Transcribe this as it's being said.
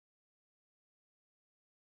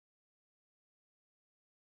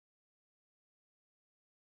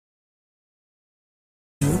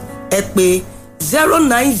ẹ pè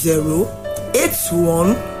 090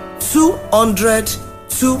 81 200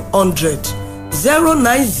 200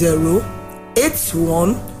 090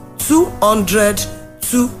 81 200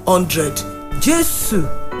 200 Jésù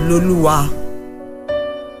lolúwa.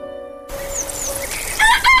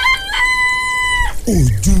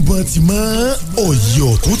 Ojúbọ ti mọ́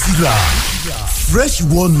ọ̀yọ́ tó ti là Fresh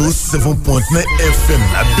 107.9 FM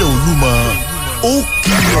lábẹ́ Olúmọ ó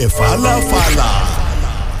kílẹ̀ fàlàfàlà.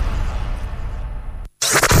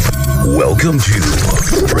 Welcome to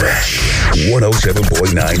Fresh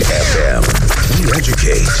 107.9 FM. We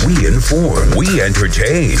educate, we inform, we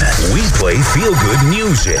entertain, we play feel-good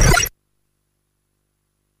music.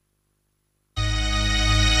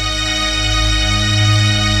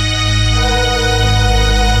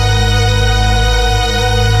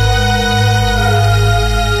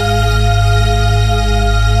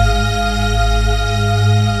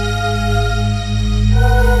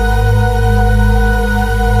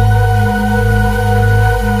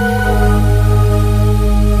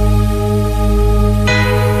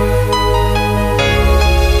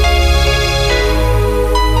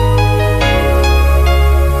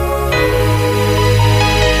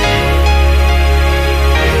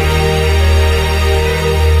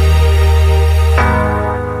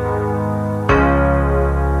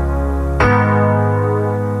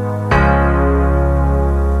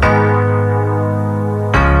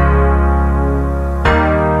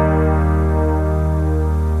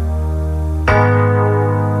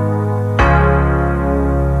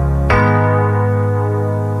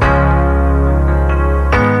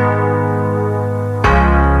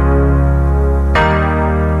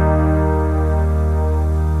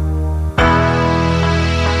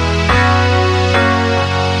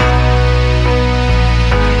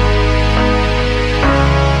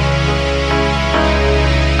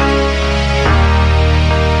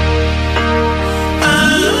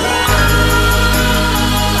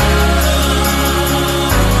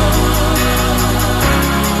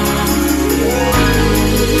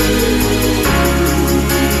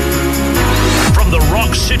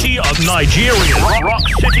 Nigeria, rock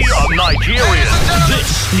city of Nigeria. This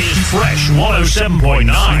is Fresh 107.9.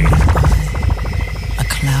 A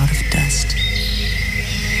cloud of dust.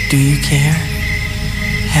 Do you care?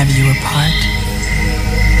 Have you a part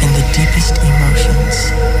in the deepest emotions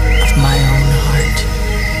of my own heart?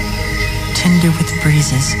 Tender with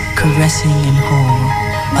breezes, caressing and whole,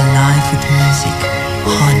 alive with music,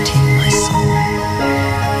 haunting my soul.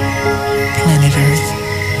 Planet Earth,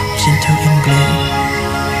 gentle and blue.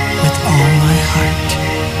 With all my heart,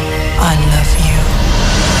 I love you.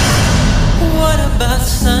 What about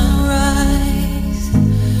sunrise?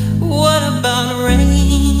 What about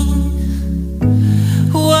rain?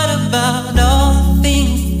 What about all the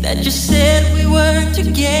things that you said we were to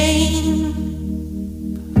gain?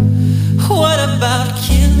 What about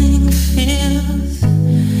killing fears?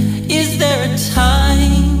 Is there a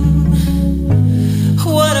time?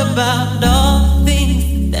 What about all the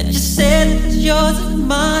things that you said was yours and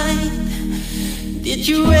mine? Did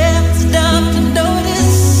you ever stop to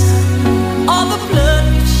notice all the blood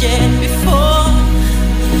we've shed before?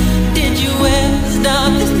 Did you ever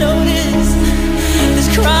stop to notice this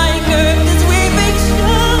crying earth, this weeping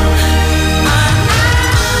shore?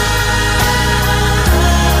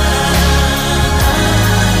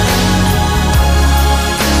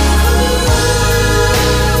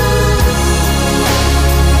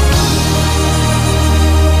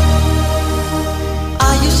 I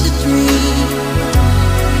used to dream,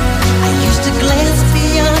 I used to glance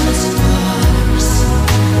beyond the stars.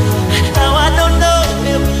 Now I don't know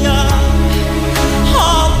where we are,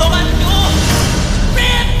 although I know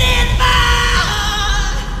drifting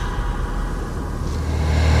far.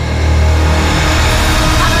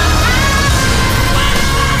 What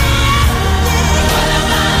about yesterday? What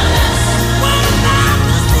about us? What about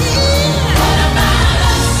the sea? What about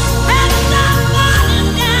us? And I'm falling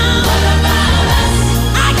down. What about us?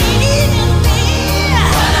 I can't even be.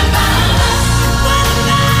 What about us? What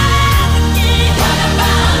about everything? What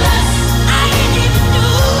about us? I can't even do.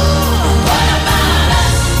 What about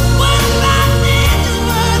us? What about nature's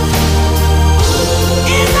worth?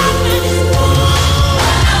 Is up in this world?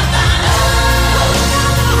 What about us? Who's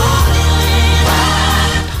got the holy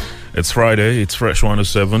land? It's Friday, it's Fresh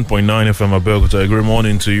 107.9 FM Abeokuta. Good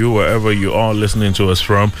morning to you wherever you are listening to us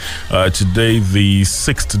from. Today, the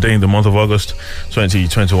 6th day in the month of August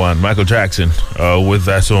 2021. Michael Jackson with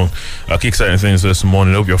that song. Kickstarting things this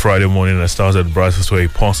morning. Hope your Friday morning has started the brightest way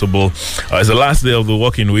possible. It's the last day of the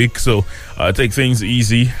working week, so take things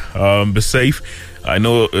easy, be safe. I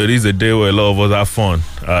know it is a day where a lot of us have fun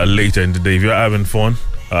later in the day. If you're having fun,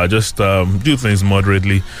 Just do things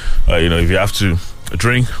moderately. If you have to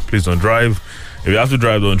drink, please don't drive. If you have to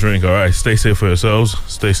drive, don't drink. All right, stay safe for yourselves.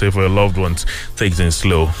 Stay safe for your loved ones. Take things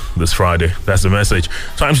slow this Friday. That's the message.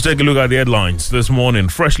 Time to take a look at the headlines this morning.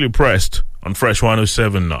 Freshly pressed on Fresh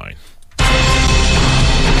 107.9.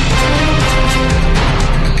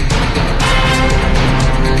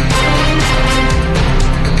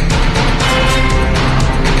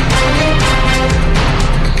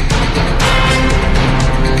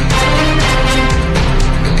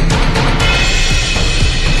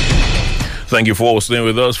 Thank you for staying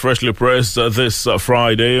with us. Freshly pressed this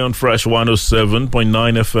Friday on Fresh 107.9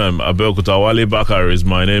 FM. Abeokuta Wale Bakar is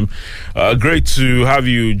my name. Great to have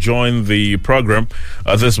you join the program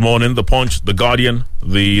this morning. The Punch, The Guardian,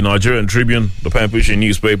 the Nigerian Tribune, the pen pushing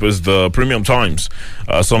newspapers, the Premium Times.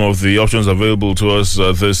 Some of the options available to us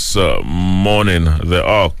this morning. There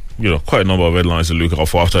are quite a number of headlines to look out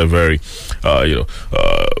for after a very, a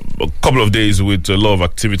couple of days with a lot of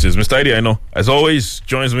activities. Mr. Eddie, I know, as always,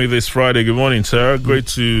 joins me this Friday. Good morning, sir. Great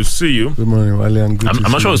to see you. Good morning, Wale. I'm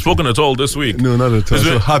not sure I've spoken at all this week. No, not at all.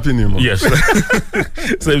 So happy New Month. Yes.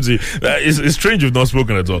 Same to you. It's strange you've not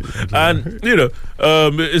spoken at all. And,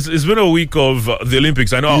 it's been a week of the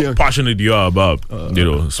Olympics. I know how passionate you are about,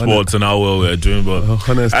 sports and how well we're doing, but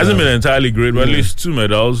it hasn't been entirely great, but at least 2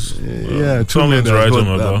 medals. 2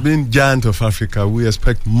 medals. Being giant of Africa, we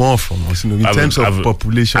expect more from us. In terms of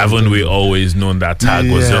population, haven't we always known that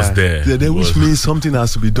tag was just there? Which means something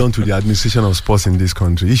has to be done to the administration of sports in this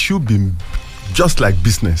country. It should be just like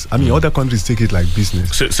business. I mean, other countries take it like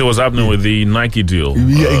business. So what's happening with the Nike deal?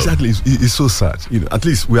 Yeah, exactly. It's so sad. At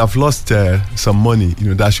least we have lost some money.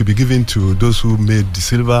 That should be given to those who made the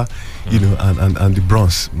silver, and the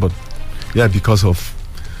bronze. But because of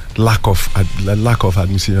lack of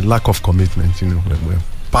administration, lack of commitment. We're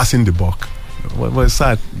passing the buck. Well, it's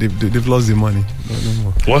sad. They've lost the money.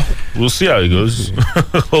 No. Well, we'll see how it goes.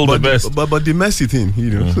 All the best. But the Messi thing,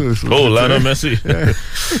 Lionel Messi.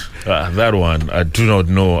 That one, I do not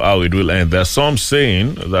know how it will end. There's some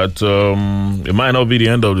saying that it might not be the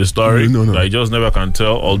end of the story. No. I just never can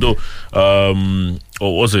tell. Although,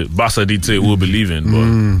 was it Barca did say we'll be leaving,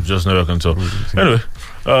 but just never can tell. Anyway.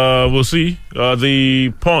 We'll see.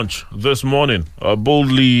 The Punch this morning,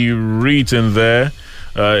 boldly written there,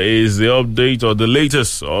 is the update or the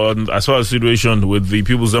latest on as far as the situation with the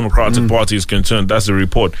People's Democratic Party is concerned. That's the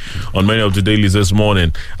report on many of the dailies this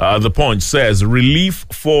morning. The Punch says relief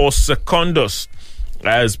for Secondus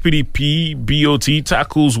as PDP BOT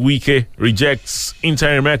tackles Wike, rejects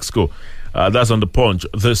interim Mexico. That's on the Punch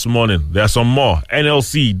this morning. There are some more.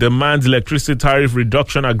 NLC demands electricity tariff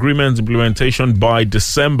reduction agreement implementation by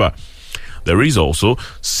December. There is also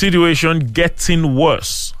situation getting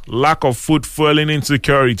worse. Lack of food fueling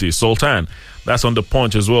insecurity. Sultan. That's on the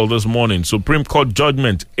Punch as well this morning. Supreme Court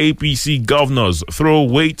judgment. APC governors throw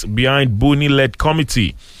weight behind Buni-led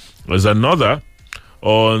committee. There's another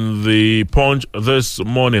on the Punch this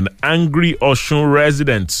morning. Angry Osun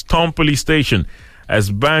residents storm police station as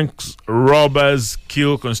banks robbers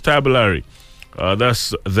kill constabulary.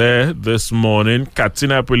 That's there this morning.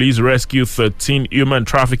 Katsina police rescue 13 human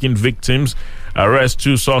trafficking victims, arrest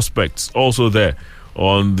 2 suspects. Also there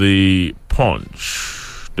on the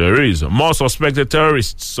Punch. There is more suspected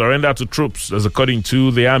terrorists surrender to troops, as according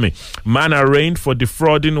to the army. Man arraigned for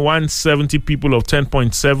defrauding 170 people of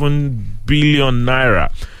 10.7 billion naira.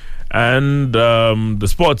 And the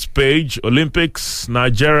sports page, Olympics,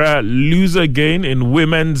 Nigeria lose again in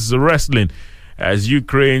women's wrestling as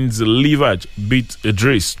Ukraine's Livac beat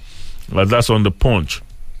Idris. That's on the Punch.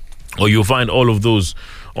 Or you'll find all of those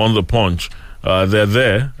on the Punch. They're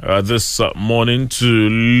there this morning to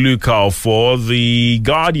look out for. The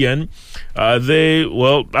Guardian, they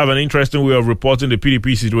have an interesting way of reporting the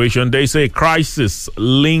PDP situation. They say crisis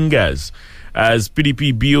lingers as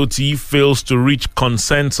PDP BOT fails to reach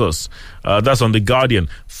consensus. That's on the Guardian.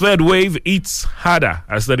 Third wave hits harder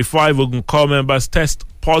as 35 Ogun Corps members test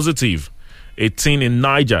positive. 18 in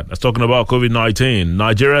Niger. That's talking about COVID-19.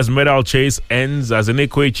 Nigeria's medal chase ends as an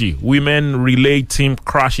Ekwechi women relay team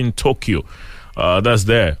crash in Tokyo. That's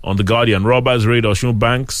there on the Guardian. Robbers raid Osun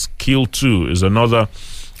banks, kill 2 is another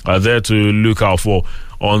there to look out for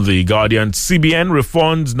on the Guardian. CBN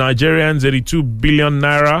refunds Nigerians 82 billion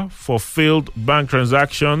naira for failed bank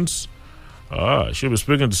transactions. I should be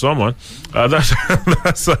speaking to someone. That's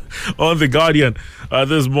on the Guardian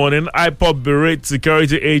this morning. IPOB berates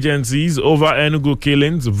security agencies over Enugu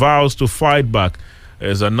killings, vows to fight back.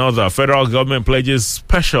 There's another. Federal government pledges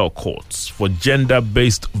special courts for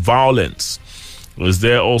gender-based violence. was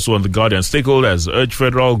there also on The Guardian. Stakeholders urge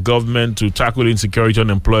federal government to tackle insecurity,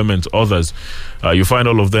 unemployment, others. You find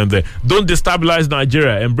all of them there. Don't destabilize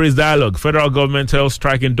Nigeria. Embrace dialogue. Federal government tells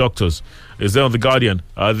striking doctors. Is there on The Guardian.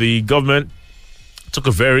 The government took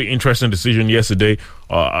a very interesting decision yesterday,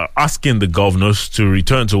 asking the governors to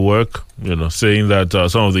return to work, saying that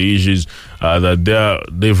some of the issues that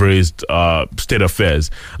they've raised are state affairs.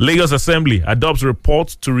 Lagos Assembly adopts report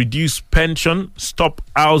to reduce pension, stop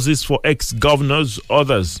houses for ex-governors,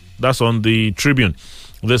 others. That's on the Tribune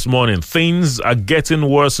this morning. Things are getting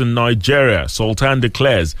worse in Nigeria, Sultan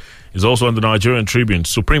declares. Is also on the Nigerian Tribune.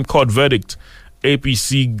 Supreme Court verdict,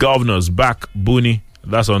 APC governors back Buni.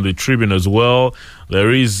 That's on the Tribune as well. There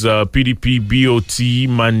is PDP BOT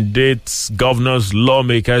mandates governors,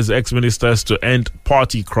 lawmakers, ex-ministers to end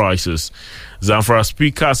party crisis. Zamfara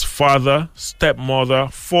Speaker's father, stepmother,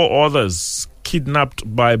 4 others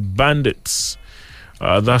kidnapped by bandits.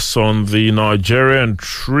 That's on the Nigerian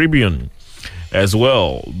Tribune as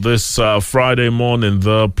well. This Friday morning,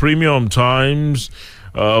 the Premium Times,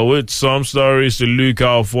 with some stories to look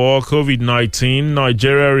out for. COVID-19,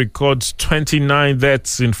 Nigeria records 29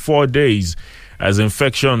 deaths in 4 days as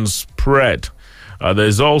infections spread.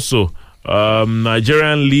 There's also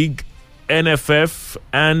Nigerian League, NFF,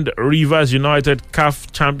 and Rivers United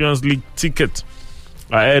CAF Champions League ticket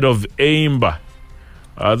ahead of Aimba.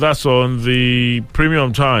 That's on the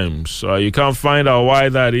Premium Times. You can't find out why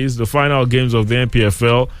that is. The final games of the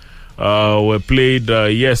NPFL were played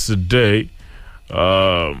yesterday.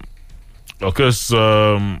 Of course,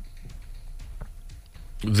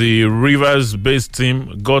 the Rivers-based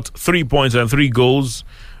team got 3 points and 3 goals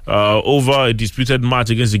over a disputed match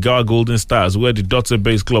against the Ghana Golden Stars, where the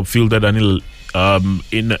Dotse-based club fielded an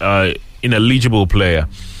ineligible player.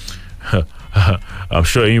 I'm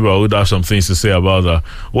sure anybody would have some things to say about that.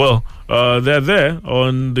 Well, they're there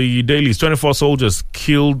on the dailies. 24 soldiers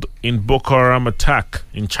killed in Boko Haram attack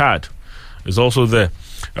in Chad is also there.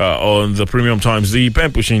 On the Premium Times, the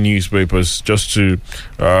pen-pushing newspapers, just to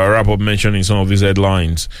wrap up mentioning some of these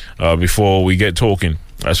headlines before we get talking,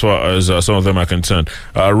 as far as some of them are concerned.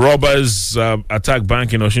 Robbers attack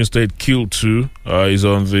bank in Osun State, killed 2, is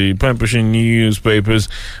on the pen-pushing newspapers.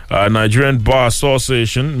 Nigerian Bar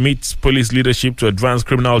Association meets police leadership to advance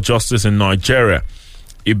criminal justice in Nigeria.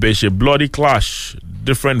 Ibeshe, bloody clash,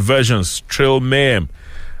 different versions, trail mayhem.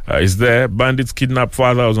 Is there. Bandits kidnap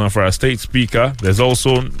father of Zamfara State Speaker. There's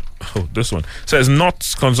also, this one says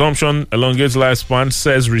nuts consumption elongates lifespan,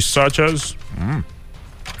 says researchers.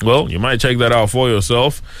 Well, you might check that out for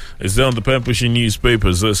yourself. It's there on the pen pushing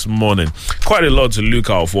newspapers this morning. Quite a lot to look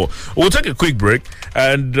out for. We'll take a quick break,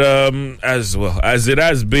 and as well as it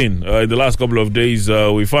has been in the last couple of days,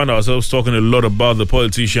 we find ourselves talking a lot about the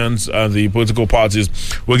politicians and the political parties.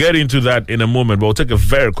 We'll get into that in a moment, but we'll take a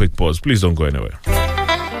very quick pause. Please don't go anywhere.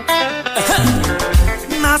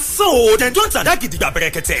 Na so, dem don tada gidigba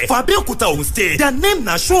berekete for Abeokuta Ogun State. Their name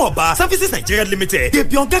na Shoba Services Nigeria Limited. They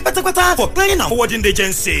be on get kpatakpata for clearing and forwarding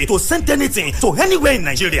agency to send anything to anywhere in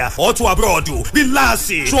Nigeria or to abroad.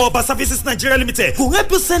 Relax, Shoba Services Nigeria Limited go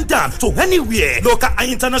help you send them to anywhere. Local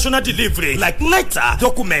and international delivery like letter,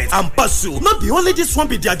 document, and parcel. Not be only this one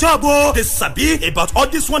be their job. They sabi about all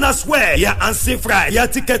this one as well. Yeah, and safe ride, yeah,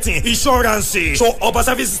 ticketing, insurance. Shoba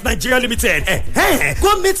Services Nigeria Limited.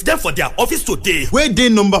 Go meet them for their office today. Where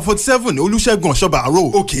they number 47 Olusegun Shoba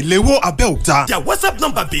Road, Okelewo, Abeokuta. Their WhatsApp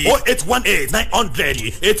number be 0818 900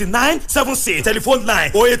 8976. Telephone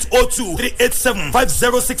line 0802 387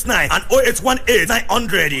 5069 and 0818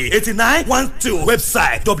 900 8912.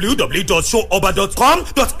 Website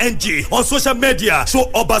www.showoba.com.ng. On social media,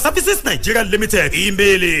 Showoba Services Nigeria Limited.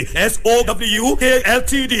 Email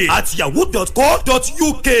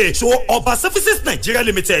sowkltd@yahoo.co.uk. Showoba Services Nigeria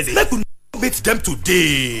Limited. Let me meet them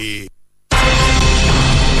today.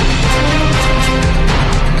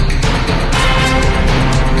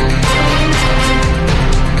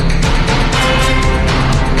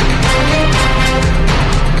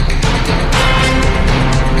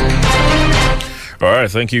 All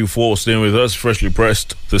right, thank you for staying with us. Freshly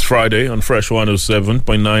pressed this Friday on Fresh 107.9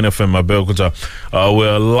 FM Abeokuta.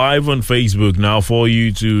 We're live on Facebook now for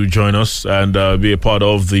you to join us and be a part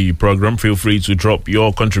of the program. Feel free to drop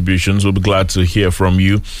your contributions. We'll be glad to hear from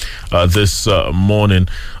you this morning.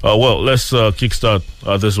 Well, let's kickstart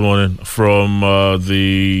this morning from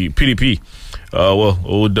the PDP. Well,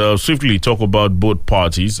 we would swiftly talk about both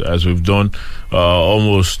parties as we've done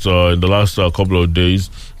almost in the last couple of days,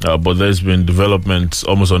 but there's been developments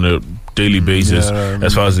almost on a daily basis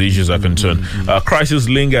as far as the issues are concerned. Crisis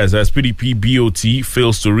lingers as PDP BOT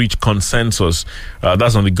fails to reach consensus.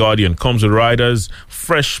 That's on The Guardian. Comes with riders.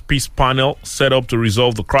 Fresh peace panel set up to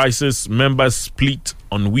resolve the crisis. Members split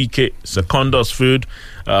on Wike Secondus food.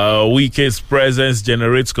 Wike's presence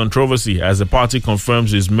generates controversy as the party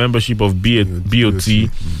confirms his membership of BOT.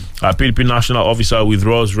 PDP national officer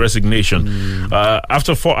withdraws resignation.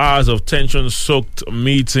 After 4 hours of tension-soaked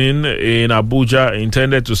meeting in Abuja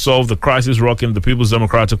intended to solve the crisis rocking the People's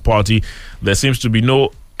Democratic Party, there seems to be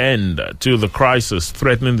no end to the crisis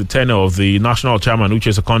threatening the tenure of the national chairman,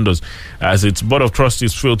 Uche Secondus, as its board of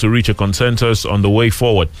trustees failed to reach a consensus on the way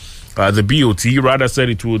forward. The BOT rather said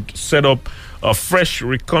it would set up a fresh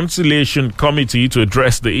reconciliation committee to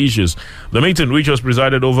address the issues. The meeting, which was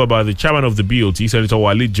presided over by the chairman of the BOT, Senator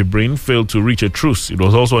Walid Jibrin, failed to reach a truce. It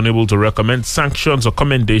was also unable to recommend sanctions or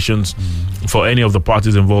commendations for any of the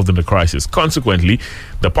parties involved in the crisis. Consequently,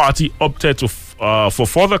 the party opted to for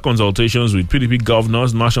further consultations with PDP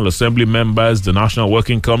governors, National Assembly members, the National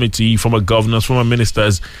Working Committee, former governors, former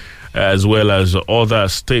ministers, as well as other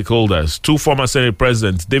stakeholders. Two former Senate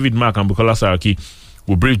presidents, David Mark and Bukola Saraki,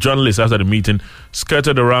 who briefed journalists after the meeting,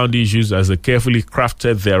 skirted around issues as they carefully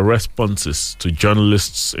crafted their responses to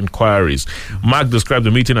journalists' inquiries. Mark described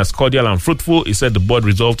the meeting as cordial and fruitful. He said the board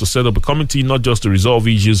resolved to set up a committee not just to resolve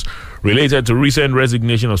issues related to recent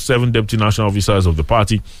resignation of 7 deputy national officers of the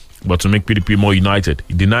party, but to make PDP more united.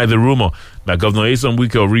 He denied the rumor that Governor Nyesom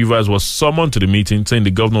Wike of Rivers was summoned to the meeting, saying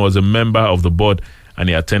the governor was a member of the board and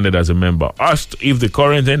he attended as a member. Asked if the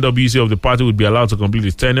current NWC of the party would be allowed to complete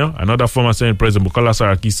his tenure, another former Senate President, Bukola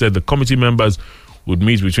Saraki, said the committee members would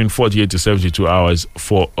meet between 48 to 72 hours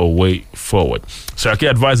for a way forward. Saraki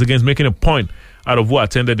advised against making a point out of who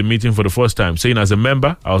attended the meeting for the first time, saying, as a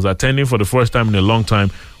member, I was attending for the first time in a long time.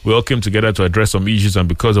 We all came together to address some issues, and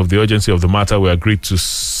because of the urgency of the matter, we agreed to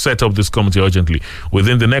set up this committee urgently.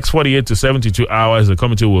 Within the next 48 to 72 hours, the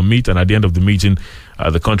committee will meet, and at the end of the meeting,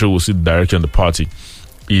 the country will see the direction the party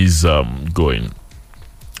is going.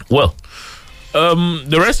 Well,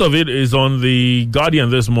 the rest of it is on The Guardian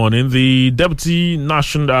this morning. The deputy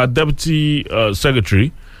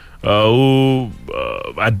secretary, who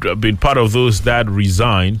had been part of those that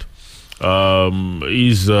resigned,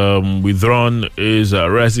 is withdrawn his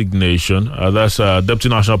resignation. That's Deputy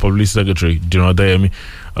National Public Secretary Dino Adeyemi.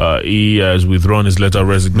 He has withdrawn his letter of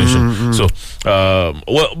resignation. So,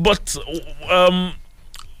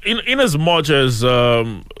 in as much as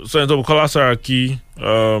Senator Bukola Saraki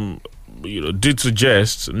did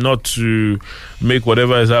suggest not to make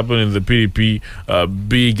whatever is happening in the PDP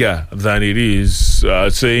bigger than it is,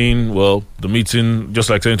 saying, well, the meeting, just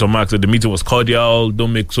like Senator Mark said, the meeting was cordial.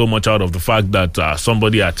 Don't make so much out of the fact that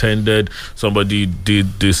somebody attended, somebody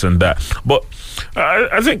did this and that. But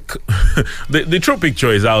I think the true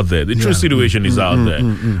picture is out there. The true situation is out there.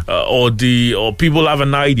 Or people have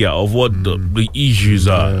an idea of what the issues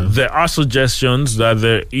are. There are suggestions that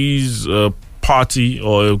there is a party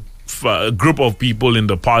or a group of people in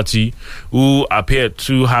the party who appear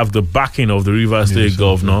to have the backing of the Rivers State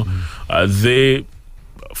governor. They,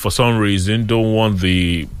 for some reason, don't want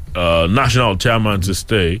the national chairman to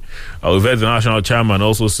stay. We've heard the national chairman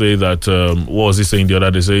also say that, what was he saying the other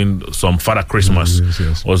day? Saying some Father Christmas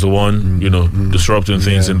was the one, disrupting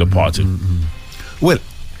things in the party. Well,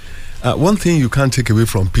 one thing you can't take away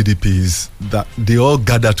from PDP is that they all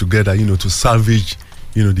gather together, to salvage,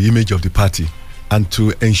 the image of the party and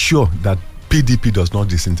to ensure that PDP does not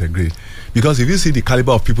disintegrate. Because if you see the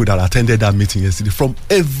caliber of people that attended that meeting yesterday from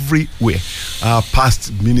everywhere,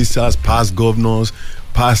 past ministers, past governors,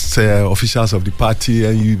 past officials of the party,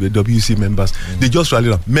 and WC members, they just rallied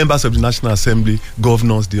around. Members of the National Assembly,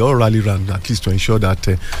 governors, they all rallied around at least to ensure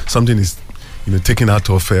that something is taken out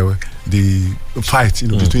of the fight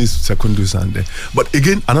between Secondus and but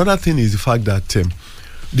again, another thing is the fact that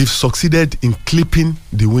they've succeeded in clipping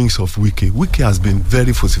the wings of Wike. Wike has been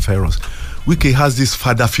very vociferous. Wike has this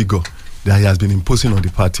father figure that he has been imposing on the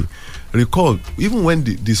party. Recall, even when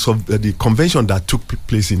the convention that took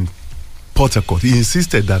place in Port Harcourt, he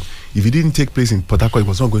insisted that if it didn't take place in Port Harcourt, he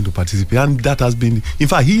was not going to participate. And that has been, in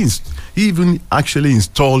fact, he even actually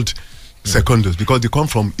installed Secondus because they come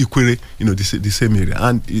from Ikwere, the same area.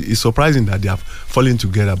 And it's surprising that they have fallen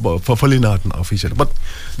together, but for falling out officially. But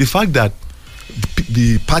the fact that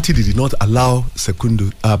the party did not allow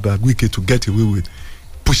Wike to get away with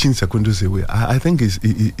pushing Secondus away, I think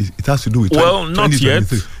it has to do with not yet.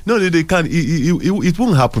 No, they can't. It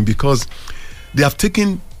won't happen because they have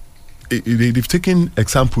taken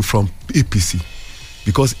example from APC,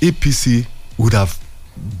 because APC would have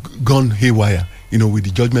gone haywire, with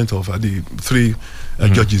the judgment of the three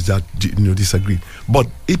judges that disagreed. But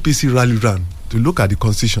APC rallied round to look at the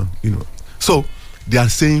constitution, So they are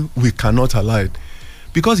saying we cannot allow it.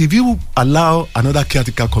 Because if you allow another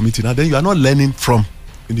caretaker committee, now then you are not learning from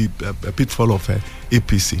the pitfall of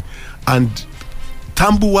APC. And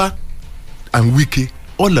Tambuwa and Wike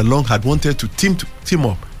all along had wanted to team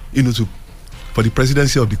up, for the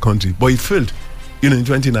presidency of the country. But it failed, in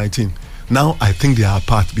 2019. Now I think they are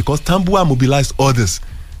apart because Tambuwa mobilized others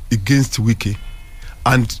against Wike.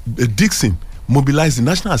 And Dixon mobilized the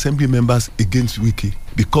National Assembly members against Wike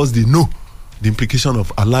because they know the implication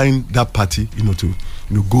of allowing that party,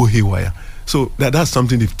 to go haywire. So that's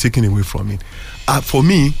something they've taken away from it. For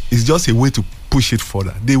me, it's just a way to push it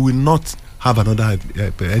further. They will not have another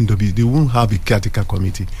NW. They won't have a caretaker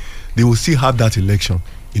committee. They will still have that election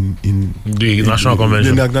in the National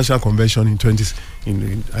Convention. The National Convention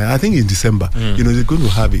I think in December. They're going to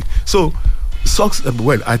have it. So,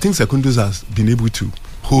 I think Secondus has been able to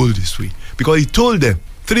hold this way because he told them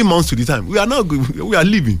 3 months to the time we are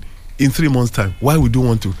leaving in 3 months' time. Why do you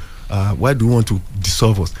want to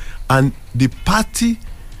dissolve us? And the party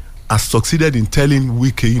has succeeded in telling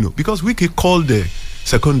Wike, because Wike called the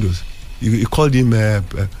Secondus, he called him a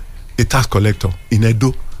tax collector in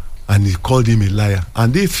Edo, and he called him a liar.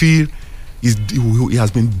 And they feel he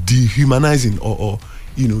has been dehumanizing or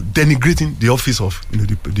denigrating the office of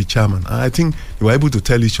the chairman. And I think they were able to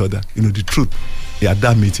tell each other the truth at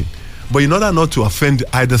that meeting. But in order not to offend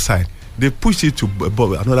either side, they pushed it to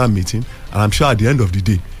another meeting, and I'm sure at the end of the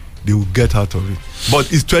day they will get out of it.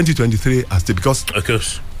 But it's 2023 because of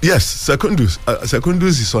course. Yes, Secondus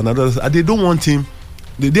is on another side. They don't want him.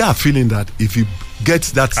 They are feeling that if he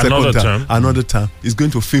gets that another term, it's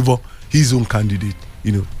going to favor his own candidate.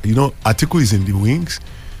 Atiku is in the wings.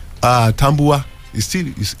 Tambuwa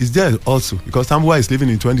is there also because Tambuwa is living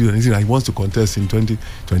in 2023 and he wants to contest in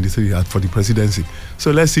 2023 for the presidency.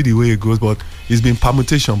 So let's see the way it goes. But it's been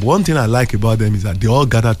permutation. But one thing I like about them is that they all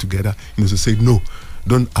gather together, to say no,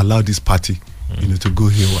 don't allow this party to go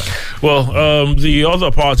haywire. Well, the other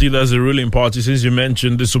party that's a ruling party, since you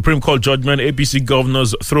mentioned the Supreme Court judgment, APC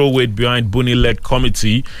governors throw weight behind Buni-led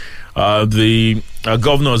committee. The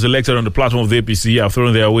governors elected on the platform of the APC have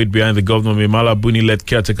thrown their weight behind the governor Mimala Buni-led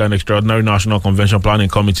caretaker and extraordinary National Convention Planning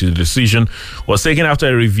Committee. The decision was taken after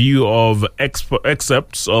a review of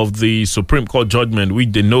excerpts of the Supreme Court judgment,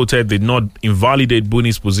 which they noted did not invalidate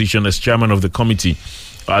Buni's position as chairman of the committee.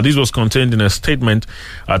 This was contained in a statement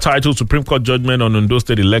titled Supreme Court Judgment on Ondo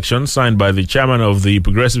State Election, signed by the chairman of the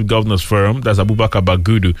Progressive Governors Forum, that's Abubakar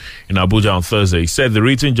Bagudu, in Abuja on Thursday. He said the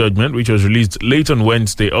written judgment, which was released late on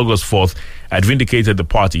Wednesday, August 4th, had vindicated the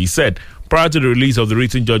party. He said, prior to the release of the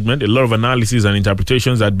written judgment, a lot of analysis and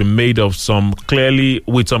interpretations had been made of clearly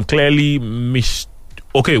mischievous.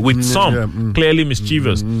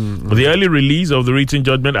 But the early release of the written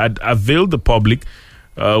judgment had availed the public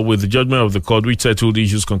with the judgment of the court, which settled the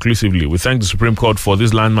issues conclusively. We thank the Supreme Court for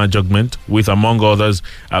this landmark judgment, which, among others,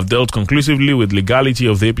 have dealt conclusively with legality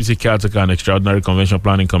of the APC caretaker and extraordinary convention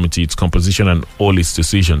planning committee, its composition, and all its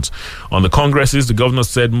decisions. On the congresses, the governor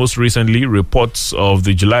said most recently, reports of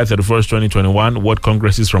the July 31st, 2021, what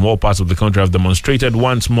congresses from all parts of the country have demonstrated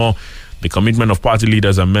once more the commitment of party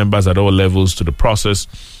leaders and members at all levels to the process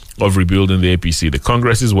of rebuilding the APC. The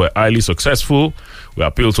congresses were highly successful. We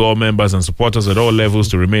appeal to all members and supporters at all levels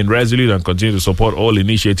to remain resolute and continue to support all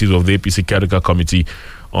initiatives of the APC caretaker committee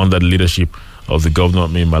under the leadership of the governor,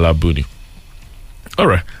 Mimala Buni. All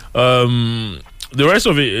right. The rest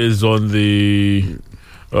of it is on the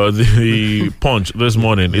Punch this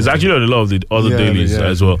morning. It's actually on a lot of the other dailies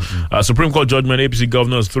as well. Supreme Court judgment, APC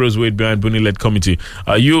governors throws weight behind Buni-led committee.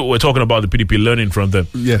 You were talking about the PDP learning from them.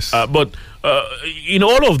 Yes. But in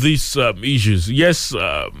all of these issues, yes,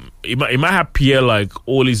 it might appear like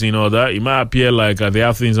all is in order. It might appear like they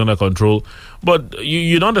have things under control. But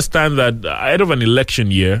you'd understand that ahead of an election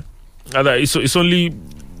year, it's only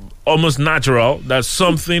almost natural that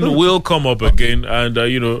something will come up again and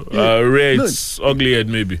rear its ugly head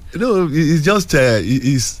maybe. It's just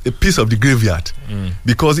it's a piece of the graveyard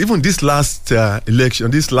because even this last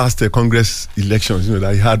election, Congress elections, that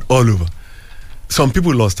I had all over, some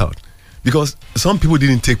people lost out because some people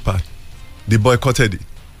didn't take part. They boycotted it,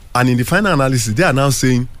 and in the final analysis, they are now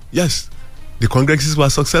saying yes, the congresses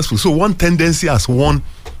were successful. So one tendency has won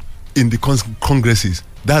in the congresses.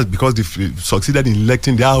 That's because they succeeded in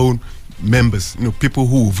electing their own members, people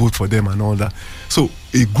who will vote for them and all that. So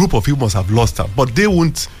a group of people must have lost out, but they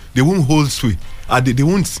won't hold sway. They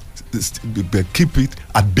won't keep it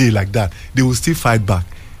at bay like that. They will still fight back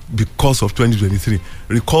because of 2023.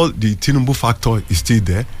 Recall the Tinubu factor is still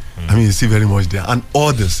there. I mean, it's still very much there, and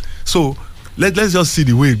others. So let's just see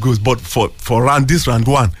the way it goes. But for round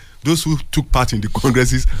one, those who took part in the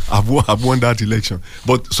congresses have won that election.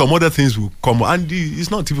 But some other things will come, and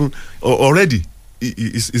it's not even already.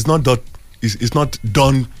 It's not that. It's not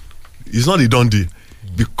done. It's not a done deal,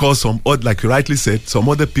 because like you rightly said, some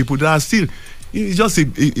other people that are still. It's just a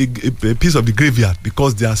piece of the graveyard,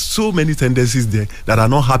 because there are so many tendencies there that are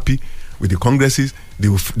not happy with the congresses. They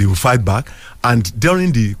will fight back, and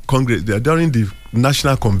during the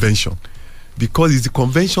national convention, because it's the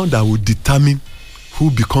convention that will determine who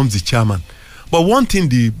becomes the chairman. But one thing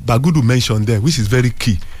the Bagudu mentioned there, which is very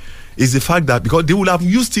key, is the fact that because they will have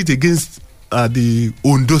used it against the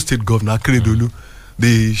Ondo State Governor Akeredolu,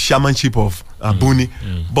 the chairmanship of Buni,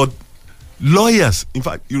 but lawyers, in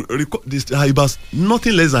fact, you recall this, about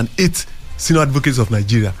nothing less than 8 senior advocates of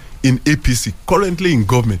Nigeria in APC, currently in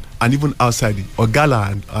government and even outside it, Ogala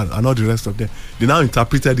and all the rest of them. They now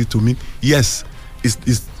interpreted it to mean, yes,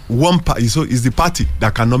 it's one party, so it's the party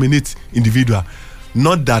that can nominate individual,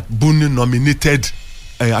 not that Buni nominated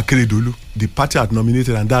Akeredolu. The party had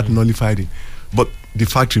nominated and that nullified it. But the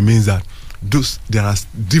fact remains that there are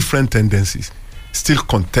different tendencies still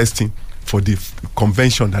contesting for the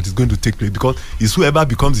convention that is going to take place, because it's whoever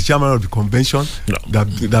becomes the chairman of the convention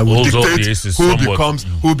that will dictate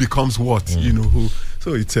who becomes what, who.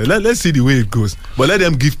 So it's let's see the way it goes, but let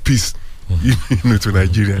them give peace to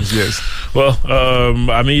Nigerians. Yes. Well,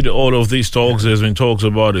 amid all of these talks, there's been talks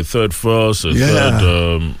about a third force, not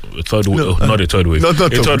a third wave. Not a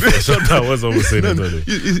third force. I was almost saying a third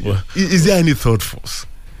wave. Is there any third force?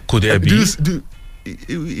 Could there be?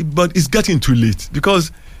 But it's getting too late,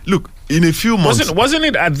 because look, in a few months, wasn't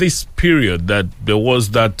it at this period that there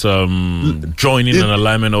was that joining and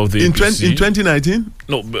alignment of the APC? In 2019?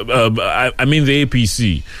 No, I mean the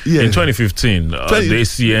APC. Yeah. In 2015, the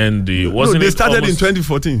ACN. They started in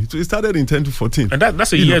 2014. It started in 2014, and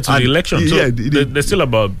that's a year to the election. So there's still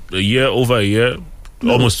about over a year,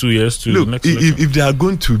 almost 2 years to the next election. If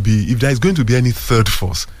there is going to be any third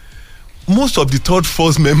force, most of the third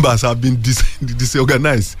force members have been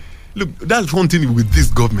disorganized. Look, that's one thing with this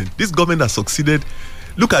government. This government has succeeded.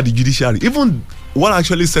 Look at the judiciary. Even what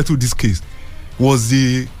actually settled this case was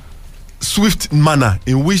the swift manner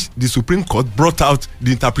in which the Supreme Court brought out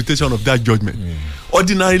the interpretation of that judgment.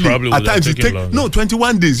 Ordinarily, probably at times it takes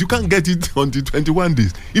 21 days. You can't get it until 21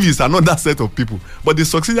 days if it's another set of people. But they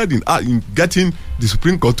succeeded in getting the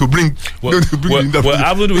Supreme Court to bring.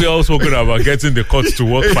 Haven't we all spoken about getting the courts to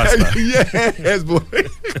work faster? Yes,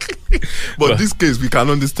 but this case we can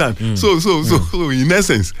understand. So in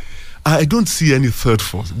essence, I don't see any third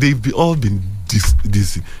force. They've all been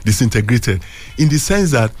disintegrated, in the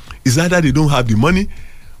sense that it's either they don't have the money,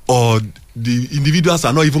 or the individuals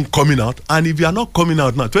are not even coming out. And if you are not coming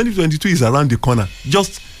out now, 2022 is around the corner,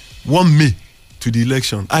 just 1 May to the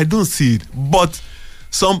election. I don't see it. But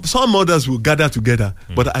some others will gather together,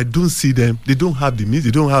 but I don't see them. They don't have the means.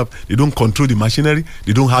 They don't control the machinery.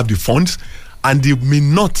 They don't have the funds, and they may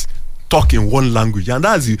not talk in one language. And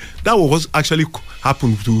that was actually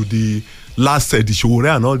happened to the last set, the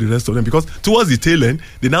Showore and all the rest of them, because towards the tail end,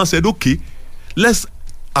 they now said, okay, let's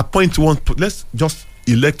appoint let's just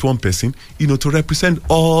elect one person, to represent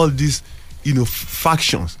all these,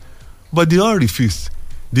 factions. But they all refused.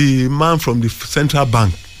 The man from the central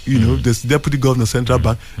bank, the deputy governor of central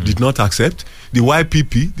bank did not accept. The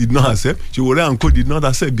YPP did not accept. Showore and Co did not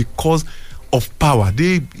accept because of power.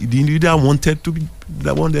 The individual wanted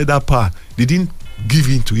that power. They didn't give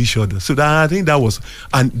in to each other. So I think that was,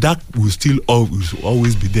 and that will still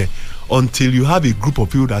always be there until you have a group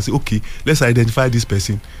of people that say, okay, let's identify this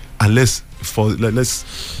person and let's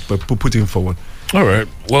put him forward. All right.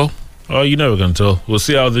 Well, you never can tell. We'll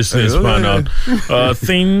see how this things pan out.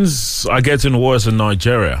 Things are getting worse in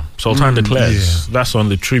Nigeria. Sultan declares. Yeah. That's on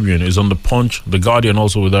the Tribune. It's on the Punch, the Guardian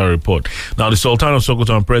also with that report. Now, the Sultan of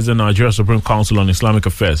Sokoto and President Nigeria Supreme Council on Islamic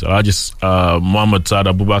Affairs, Muhammad Saad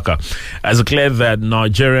Abubakar, has declared that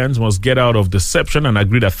Nigerians must get out of deception and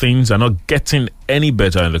agree that things are not getting any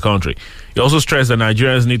better in the country. He also stressed that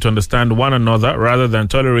Nigerians need to understand one another rather than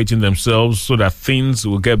tolerating themselves so that things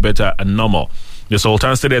will get better and normal. The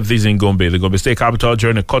Sultan stated this in Gombe, the Gombe State capital,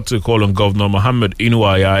 during a courtesy call on Governor Mohammed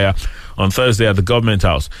Inuwa Yahaya on Thursday at the Government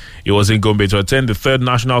House. He was in Gombe to attend the 3rd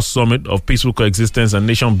National Summit of Peaceful Coexistence and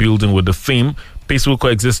Nation Building with the theme Peaceful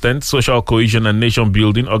Coexistence, Social Cohesion and Nation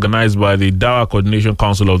Building, organized by the Dawa Coordination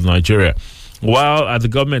Council of Nigeria. While at the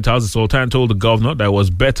government house, the Sultan told the governor that it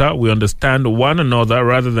was better we understand one another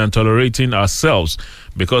rather than tolerating ourselves,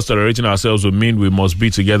 because tolerating ourselves would mean we must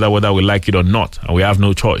be together whether we like it or not, and we have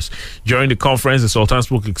no choice. During the conference, the Sultan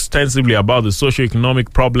spoke extensively about the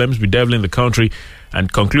socio-economic problems bedeviling the country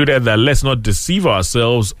and concluded that let's not deceive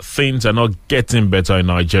ourselves, things are not getting better in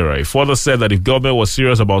Nigeria. He further said that if government was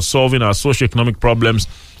serious about solving our socio-economic problems,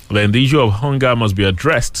 then the issue of hunger must be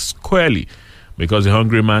addressed squarely, because a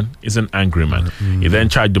hungry man is an angry man. He then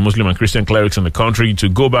charged the Muslim and Christian clerics in the country to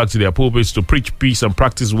go back to their pulpits to preach peace and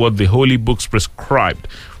practice what the holy books prescribed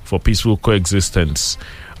for peaceful coexistence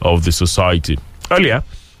of the society. Earlier,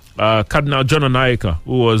 Cardinal John Onayeka,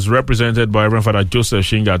 who was represented by Reverend Father Joseph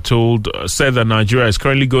Shinga, said that Nigeria is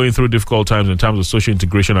currently going through difficult times in terms of social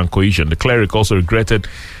integration and cohesion. The cleric also regretted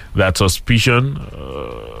that suspicion,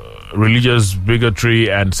 religious bigotry,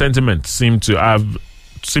 and sentiment seem to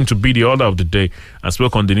be the order of the day, and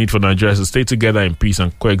spoke on the need for Nigeria to stay together in peace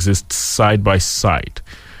and coexist side by side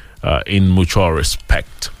in mutual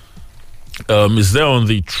respect. Is there on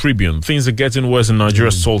the Tribune? Things are getting worse in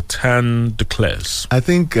Nigeria, Sultan declares. I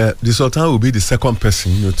think the Sultan will be the second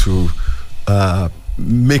person to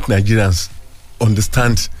make Nigerians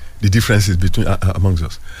understand the differences between amongst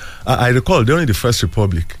us. I recall during the First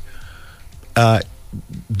Republic,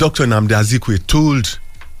 Dr. Nnamdi Azikiwe told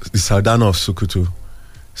the Sultan of Sokoto,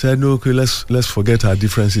 said, no, okay, let's forget our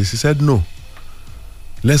differences. He said, no,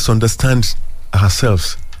 let's understand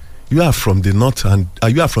ourselves. You are from the north and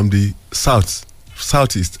you are from the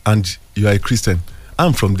southeast, and you are a Christian.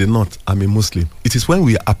 I'm from the north, I'm a Muslim. It is when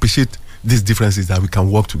we appreciate these differences that we can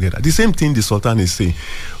work together. The same thing the Sultan is saying.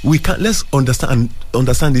 Let's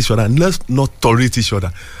understand each other, and let's not tolerate each other.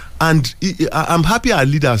 And I'm happy our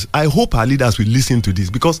leaders, I hope our leaders will listen to this,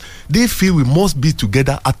 because they feel we must be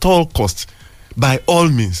together at all costs, by all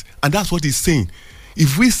means. And that's what he's saying.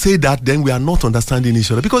 If we say that, then we are not understanding each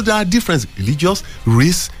other, because there are differences: religious,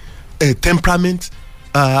 race, temperament,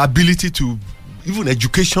 ability to, even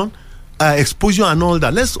education, exposure and all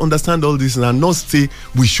that. Let's understand all this and not say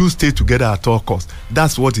we should stay together at all costs.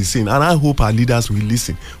 That's what he's saying, and I hope our leaders will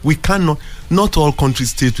listen. We cannot, not all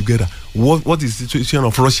countries stay together. What is the situation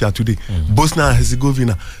of Russia today? Bosnia and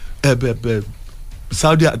Herzegovina,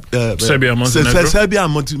 Serbia, Montenegro. Serbia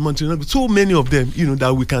and Montenegro. So many of them,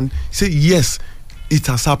 that we can say yes, it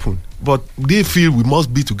has happened, but they feel we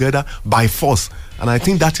must be together by force, and I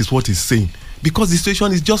think that is what he's saying, because the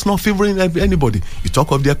situation is just not favoring anybody. You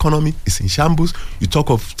talk of the economy, it's in shambles. You talk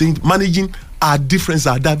of things, managing our differences,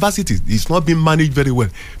 our diversity, it's not being managed very well,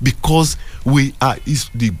 because our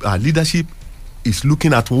leadership is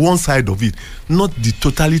looking at one side of it, not the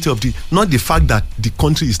totality of not the fact that the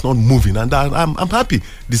country is not moving. And I'm happy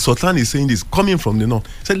the Sultan is saying this, coming from the north.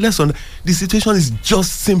 Said, listen, the situation is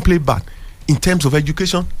just simply bad in terms of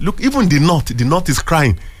education. Look, even the north is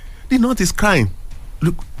crying. The north is crying.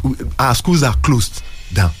 Look, our schools are closed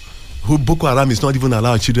down. Boko Haram is not even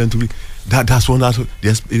allowing children to read. That's one.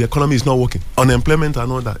 The economy is not working. Unemployment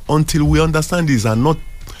and all that. Until we understand this and not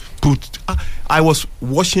put. I was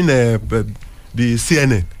watching the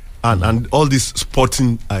CNN and all these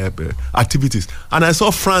sporting activities, and I saw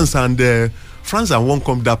France and one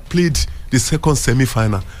country that played the second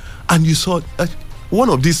semi-final, and you saw one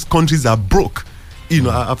of these countries that broke.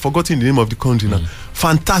 I've forgotten the name of the country now.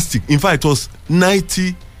 Fantastic. In fact, it was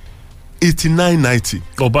 89-90.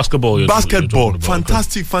 Oh, basketball. Basketball.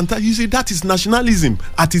 Fantastic. You see, that is nationalism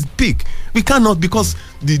at its peak. We cannot, because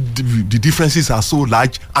the differences are so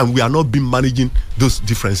large, and we are not been managing those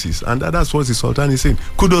differences. And that's what the Sultan is saying.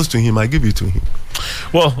 Kudos to him. I give it to him.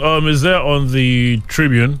 Well, is there on the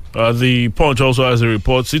Tribune? The Punch also has a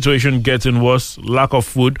report. Situation getting worse. Lack of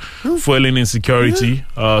food. Fueling insecurity.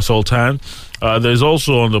 Sultan. There's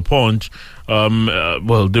also on the Punch,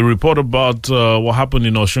 the report about what happened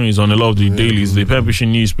in Osun is on a lot of the dailies, the Pembrokeshire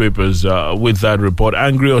newspapers with that report.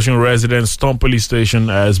 Angry Osun residents storm police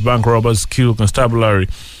station as bank robbers kill constabulary.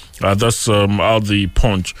 That's how the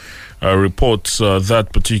Punch reports that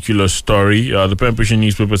particular story. The Pembrokeshire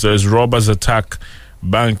newspaper says robbers attack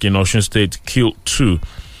bank in Osun State, killed 2.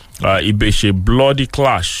 Ibeshe, bloody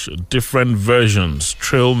clash, different versions,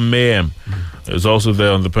 trail mayhem is also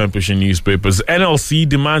there on the Pembrokeshire newspapers. NLC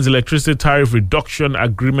demands electricity tariff reduction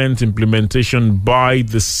agreement implementation by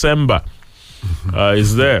December.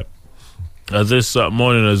 Is there this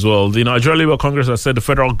morning as well. The Nigeria Labour Congress has said the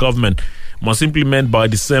federal government must implement by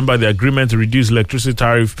December the agreement to reduce electricity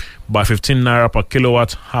tariff by 15 naira per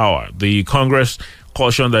kilowatt hour. The Congress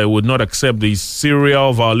cautioned that it would not accept the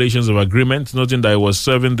serial violations of agreement, noting that it was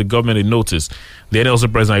serving the government a notice. The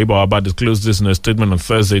NLC President Ibo Abba disclosed this in a statement on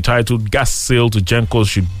Thursday titled "Gas Sale to Gencos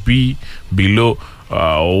should be below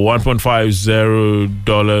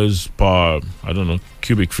 $1.50 per, I don't know,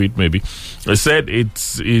 cubic feet maybe. It said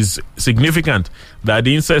it is significant that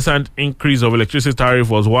the incessant increase of electricity tariff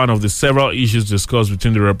was one of the several issues discussed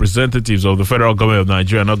between the representatives of the federal government of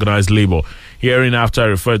Nigeria and organized labor, hereinafter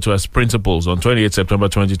referred to as principles, on 28 September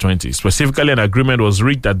 2020. Specifically, an agreement was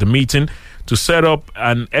reached at the meeting to set up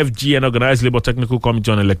an FGN organized labor technical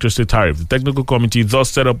committee on electricity tariff. The technical committee, thus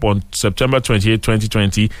set up on September 28,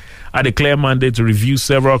 2020, had a clear mandate to review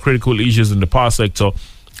several critical issues in the power sector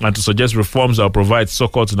and to suggest reforms that will provide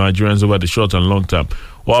succor to Nigerians over the short and long term.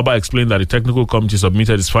 Waba explained that the technical committee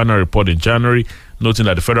submitted its final report in January, noting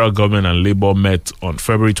that the federal government and Labour met on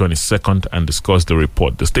February 22nd and discussed the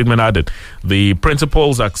report. The statement added, the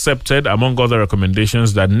principals accepted, among other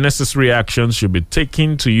recommendations, that necessary actions should be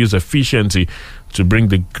taken to use efficiency to bring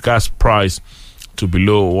the gas price to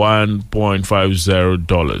below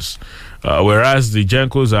 $1.50. Whereas the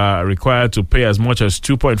Gencos are required to pay as much as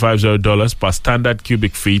 $2.50 per standard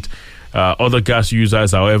cubic feet. Other gas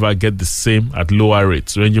users, however, get the same at lower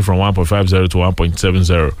rates, ranging from $1.50 to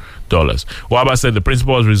 $1.70. Waba said the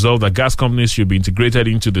principals resolved that gas companies should be integrated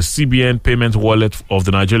into the CBN payment wallet of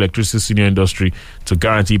the Nigeria Electricity Senior Industry to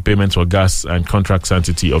guarantee payments for gas and contract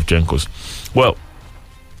sanctity of Gencos. Well,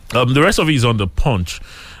 the rest of it is on the Punch.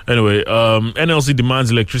 Anyway, NLC demands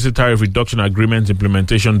electricity tariff reduction agreement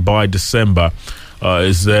implementation by December.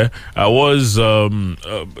 Is there? I was saying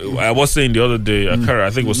the other day, I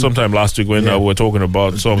think it was sometime last week when we were talking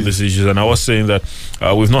about some of these issues, and I was saying that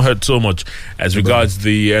we've not heard so much as regards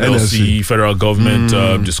the NLC federal government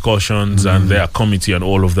discussions and their committee and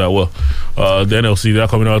all of that. Well, the NLC, they're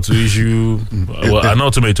coming out to issue an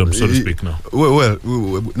ultimatum, so to speak, now. Well,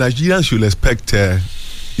 Nigerians should expect a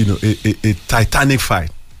titanic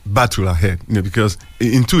battle ahead, because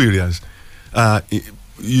in two areas.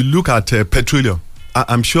 You look at petroleum.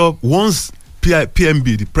 I'm sure once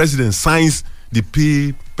PMB, the president, signs the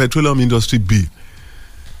petroleum industry bill,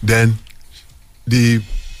 then the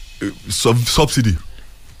subsidy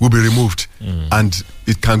will be removed, and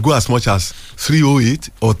it can go as much as 308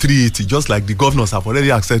 or 380, just like the governors have already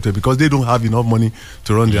accepted, because they don't have enough money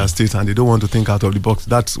to run their state and they don't want to think out of the box.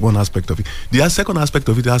 That's one aspect of it. The second aspect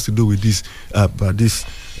of it has to do with this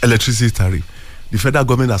electricity tariff. The federal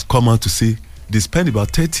government has come out to say they spend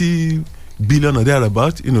about 30 billion or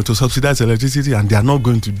thereabout, to subsidize electricity, and they are not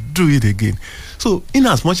going to do it again. So, in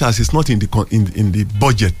as much as it's not in the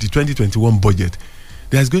budget, the 2021 budget,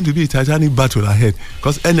 there's going to be a titanic battle ahead,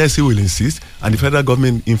 because NSC will insist, and the federal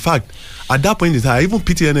government, in fact, at that point in time, I even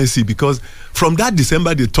pity NSC, because from that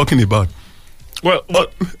December they're talking about. Well,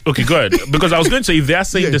 okay, go ahead. Because I was going to say, if they're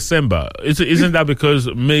saying December, isn't that because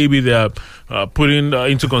maybe they're putting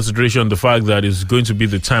into consideration the fact that it's going to be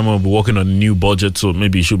the time when we're working on a new budget, so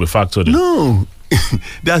maybe it should be factored in? No.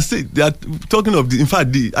 they are talking of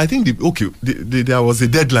there was a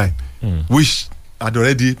deadline which had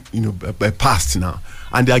already passed now,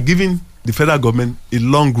 and they are giving the federal government a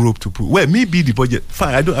long rope to pull. Well, maybe the budget,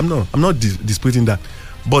 fine, I'm not disputing that,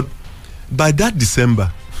 but by that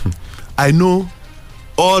December, I know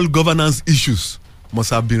all governance issues must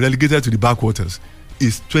have been relegated to the backwaters.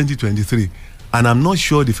 It's 2023, and I'm not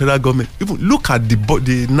sure the federal government, even look at the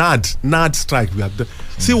NAD strike we have done.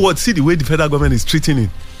 See the way the federal government is treating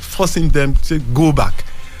it, forcing them to go back,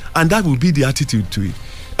 and that will be the attitude to it.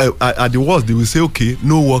 At the worst, they will say, okay,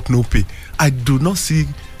 no work, no pay. I do not see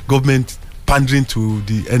government pandering to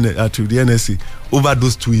the NSC over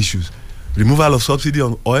those two issues: removal of subsidy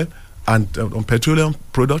on oil and on petroleum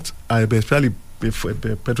products, and especially the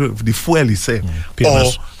fuel itself,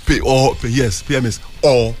 PMS. PMS,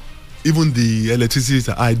 or even the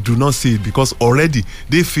electricity. I do not see it, because already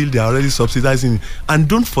they feel they are already subsidizing it. And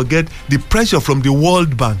don't forget the pressure from the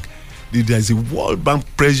World Bank. There is a World Bank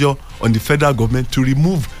pressure on the federal government to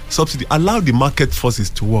remove subsidy, allow the market forces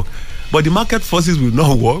to work. But the market forces will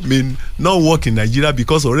not work in Nigeria,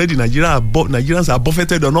 because already Nigerians are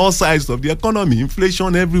buffeted on all sides of the economy,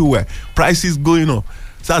 inflation everywhere, prices going up.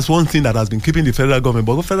 So that's one thing that has been keeping the federal government.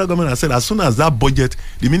 But the federal government has said, as soon as that budget,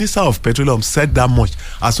 the Minister of Petroleum said that much,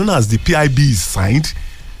 as soon as the PIB is signed,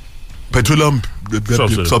 petroleum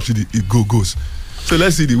subsidy it goes. So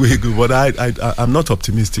let's see the way it goes. But I'm not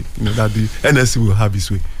optimistic that the NSC will have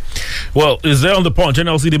its way. Well, is there on the punch?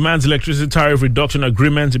 NLC demands electricity tariff reduction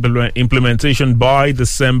agreement implementation by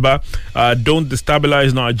December. Don't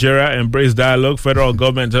destabilize Nigeria. Embrace dialogue. Federal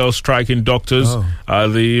government held striking doctors.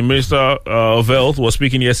 The Minister of Health was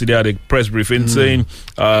speaking yesterday at a press briefing saying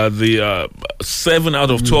the 7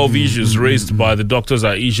 out of 12 issues raised by the doctors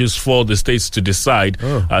are issues for the states to decide,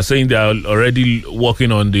 saying they are already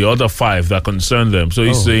working on the other 5 that concern them. So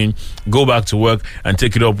he's saying go back to work and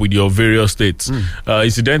take it up with your various states.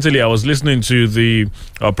 Incidentally, I was listening to the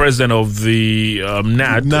president of the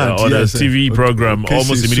NAD on a TV program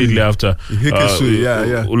almost immediately after.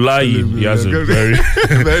 Ulayi, he has a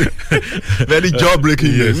very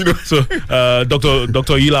jaw-breaking yes. So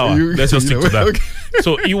Dr. Ilawa, let's just stick to that.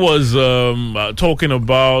 So he was talking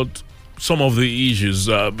about some of the issues.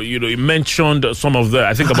 He mentioned some of the,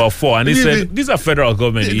 I think about 4, and he said these are federal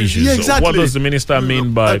government issues. Yeah, exactly. So what does the minister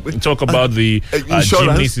mean by talk about the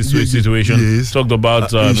chimney situation? Yes. Talked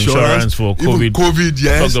about insurance for COVID.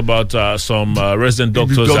 Yes. Talked about some resident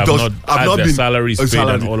doctors have not had their salaries paid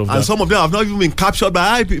and all of that. And some of them have not even been captured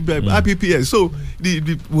by IPPS. So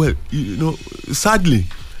sadly,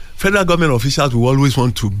 federal government officials will always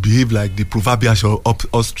want to behave like the proverbial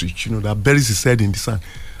ostrich, that buries his head in the sand.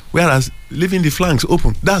 Whereas leaving the flanks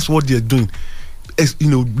open, that's what they're doing.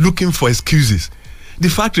 Looking for excuses. The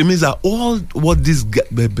fact remains that all what these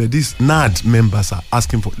NAD members are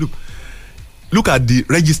asking for. Look at the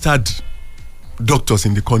registered doctors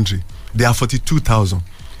in the country. There are 42,000.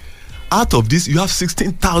 Out of this, you have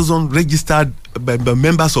 16,000 registered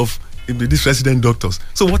members of these resident doctors.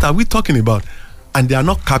 So what are we talking about? And they are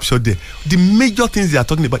not captured there. The major things they are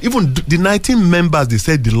talking about, even the 19 members they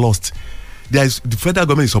said they lost, the federal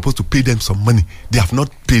government is supposed to pay them some money. They have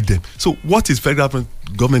not paid them. So what is federal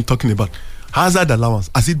government talking about? Hazard allowance.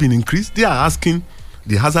 Has it been increased? They are asking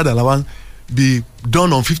the hazard allowance be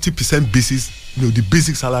done on 50% basis, the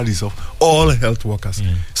basic salaries of all health workers.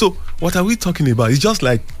 So what are we talking about? It's just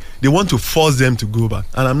like they want to force them to go back.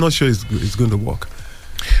 And I'm not sure it's going to work.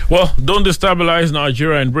 Well, don't destabilize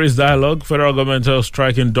Nigeria, embrace dialogue. Federal government held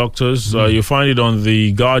striking doctors. You find it on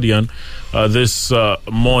The Guardian this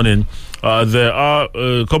morning. There are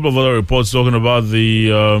a couple of other reports talking about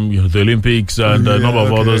the Olympics and a number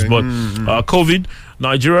of others. But COVID,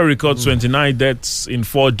 Nigeria records 29 deaths in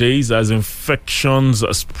 4 days as infections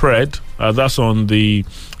spread. That's on the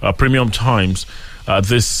Premium Times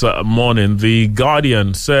this morning. The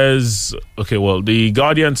Guardian says,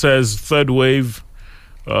 third wave.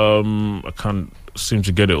 I can't seem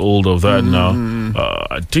to get a hold of that now.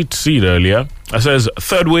 I did see it earlier. It says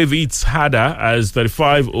third wave hits harder as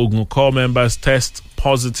 35 Ogun Corps members test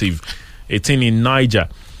positive, 18 in Niger.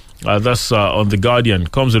 That's on The Guardian.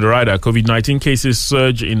 Comes with a rider. COVID-19 cases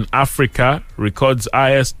surge in Africa, records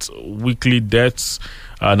highest weekly deaths.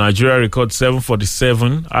 Nigeria records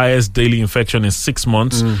 747, highest daily infection in 6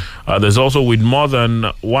 months. There's also, with more than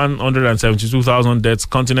 172,000 deaths,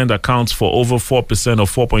 continent accounts for over 4%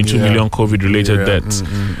 of 4.2 million COVID-related deaths.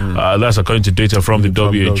 That's according to data from the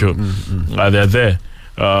WHO. They're there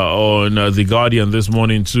on The Guardian this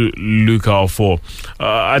morning to look out for.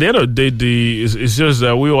 At the end of the day, it's just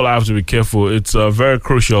that we all have to be careful. It's very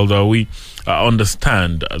crucial that we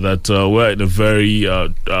understand that we're in a very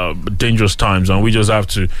dangerous times, and we just have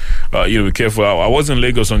to be careful. I was in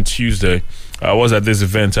Lagos on Tuesday. I was at this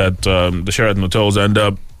event at the Sheraton Hotels, and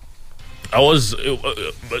I was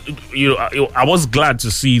glad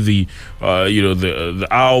to see the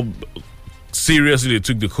how seriously they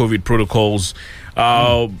took the COVID protocols.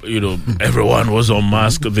 Everyone was on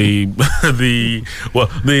mask. The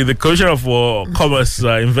commissioner for commerce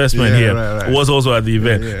investment was also at the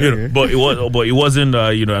event. But it wasn't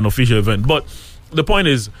an official event. But the point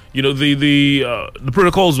is, the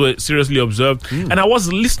protocols were seriously observed, and I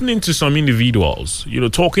was listening to some individuals,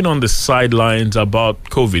 talking on the sidelines about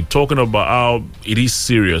COVID, talking about how it is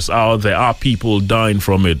serious, how there are people dying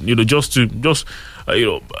from it. It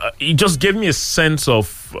just gave me a sense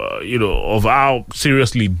of of how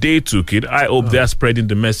seriously they took it. I hope they're spreading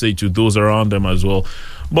the message to those around them as well.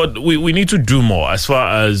 But we need to do more as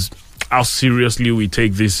far as how seriously we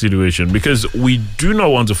take this situation, because we do not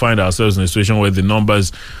want to find ourselves in a situation where the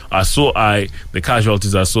numbers are so high, the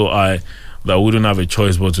casualties are so high, that we don't have a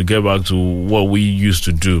choice but to get back to what we used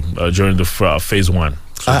to do during the phase 1,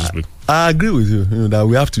 so to speak. I agree with you, that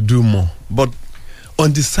we have to do more. But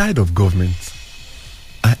on the side of government,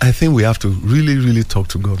 I think we have to really, really talk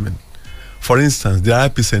to government. For instance, there are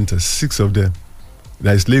epicenters, 6 of them.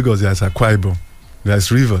 There is Lagos, there is Akwa Ibom, there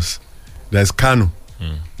is Rivers, there is Kano,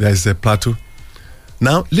 there is Plateau.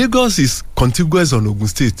 Now, Lagos is contiguous on Ogun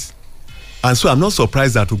State. And so I'm not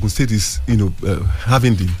surprised that Ogun State is,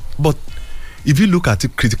 having the... But if you look at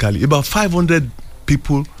it critically, about 500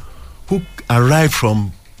 people who arrived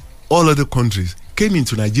from all other countries came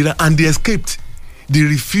into Nigeria and they escaped. They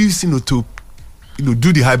refused, to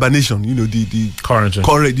do the hibernation, the quarantine,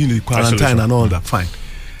 quarantine and all that. Fine.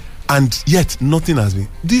 And yet nothing has been.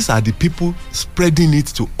 These are the people spreading it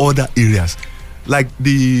to other areas. Like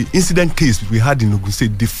the incident case we had in Ogun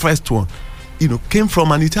State, the first one, came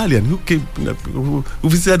from an Italian who came, who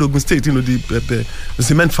visited Ogun State, the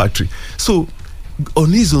cement factory. So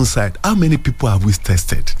on his own side, how many people have we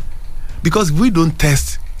tested? Because if we don't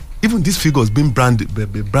test, even these figures being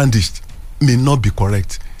brandished may not be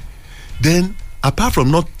correct. Then, apart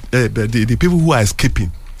from not the people who are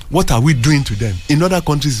escaping, what are we doing to them? In other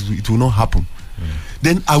countries, it will not happen.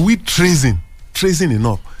 Then, are we tracing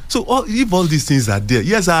enough? So, if all these things are there,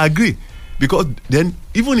 yes, I agree. Because then,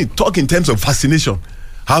 even in terms of vaccination,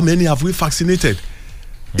 how many have we vaccinated?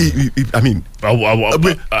 I mean,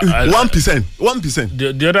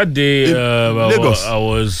 1%. The other day, I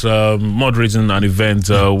was moderating an event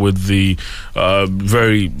with the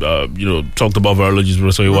very, talked about virologist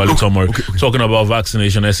Professor Iwale Tomori, talking about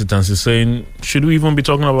vaccination hesitancy, saying, should we even be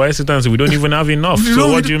talking about hesitancy? We don't even have enough.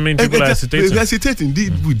 So what do you mean people are hesitating? Hesitating.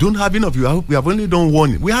 We don't have enough. We have only done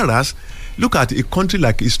one. Whereas, look at a country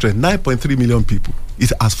like Israel, 9.3 million people.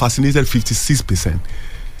 It has vaccinated 56%.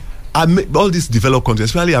 All these developed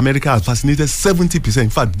countries, especially America, has vaccinated 70%. In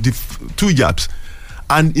fact, 2 jabs.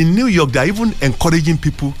 And in New York, they are even encouraging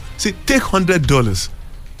people, say, take $100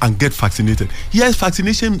 and get vaccinated. Yes,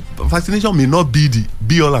 vaccination may not be the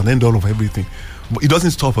be-all and end-all of everything. But it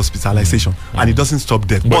doesn't stop hospitalization and it doesn't stop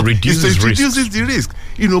death. But it reduces the risk.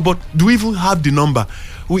 But do we even have the number?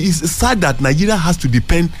 It's sad that Nigeria has to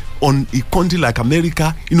depend on a country like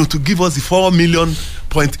America, to give us the 4.80 million,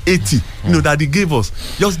 that they gave us.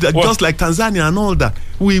 Just like Tanzania and all that.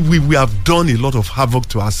 We have done a lot of havoc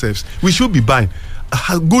to ourselves. We should be buying.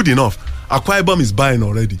 Good enough. Akwa Ibom is buying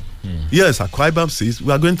already. Yes, Akwa Ibom says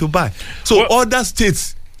we are going to buy. So other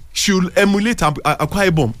states should emulate Akwa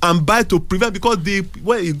Ibom and buy to prevent, because the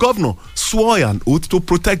governor swore an oath to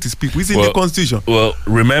protect his people. It's in the constitution. Well,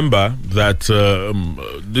 remember that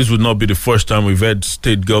this would not be the first time we've had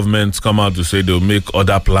state governments come out to say they'll make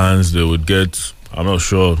other plans. They would get, I'm not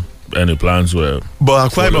sure any plans were.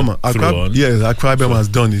 But Akwa Ibom has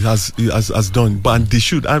done it. Has done. But they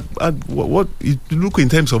should. What you look in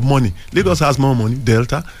terms of money, Lagos has more money,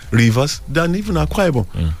 Delta, Rivers, than even Akwa Ibom.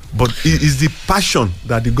 But it is the passion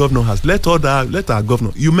that the governor has. Let our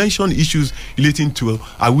governor. You mentioned issues relating to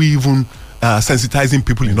are we even sensitizing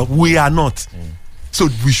people enough? We are not. So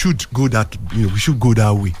we should go that. We should go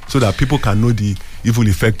that way so that people can know the evil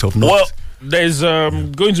effect of not. Well, there's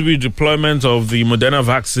going to be deployment of the Moderna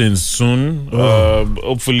vaccines soon.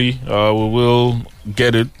 Hopefully, we will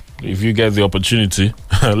get it if you get the opportunity.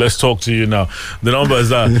 Let's talk to you now. The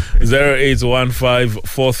numbers are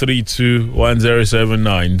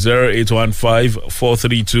 0815-432-1079,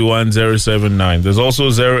 0815-432-1079. There's also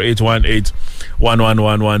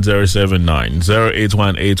 0818-111-1079,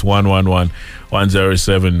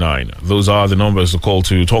 0818-111-1079. Those are the numbers to call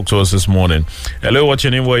to talk to us this morning. Hello, what's your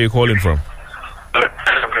name? Where are you calling from?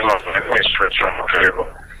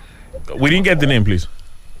 We didn't get the name, please.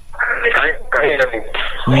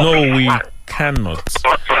 No, we cannot.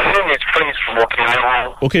 My name is Prince from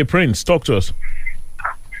Okinawa. Okay, Prince, talk to us.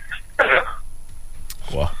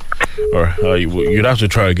 Wow. All right, you'd have to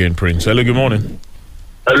try again, Prince. Hello, good morning.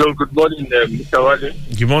 Hello, good morning, Mr. Wale.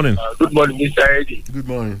 Good morning. Good morning, Mr. Eddie. Good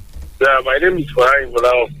morning. My name is Farhan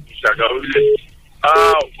Bola of Shagawile.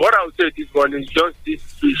 What I would say this morning is just this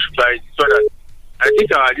speech by Soda. I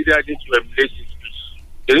think our leader needs to emulate this speech.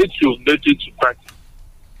 They need to make it to practice.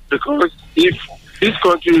 Because if this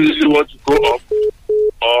country really wants to go up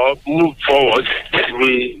or move forward,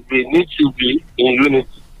 we need to be in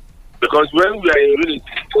unity. Because when we are in unity,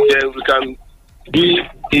 then we can be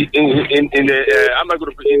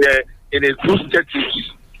in a good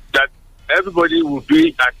status that everybody will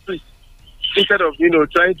be at peace. Instead of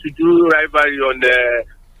trying to do rivalry on the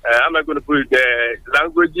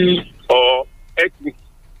language or ethnic.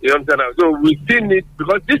 You understand? So we still need,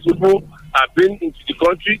 because these people have been into the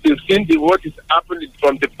country, they've seen what is happening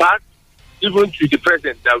from the past even to the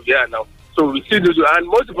present that we are now. So we still need to, and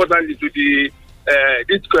most importantly to the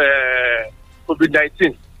this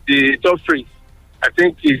COVID-19, the third phase, I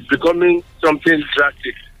think is becoming something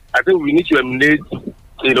drastic. I think we need to emulate,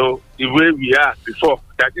 the way we are before,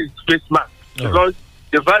 that is face mask. Because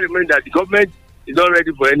the fact remains that the government is not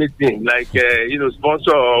ready for anything like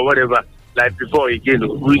sponsor or whatever like before again.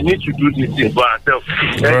 We need to do this thing for ourselves.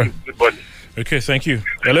 Thank you. Good morning. Okay, thank you.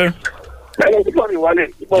 Hello. Hello, good morning, Wale.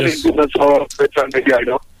 Good morning, yes. Goodness for Veteran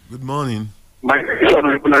Media. Good morning. My name is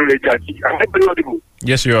Honorable Jaji. Am I very audible?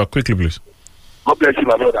 Yes, you are. Quickly, please. God bless you,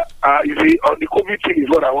 my brother. You see, on the COVID thing is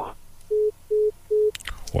what I want.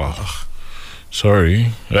 Wow.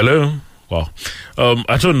 Sorry. Hello? Wow.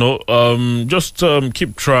 I don't know. Just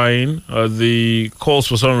keep trying. The calls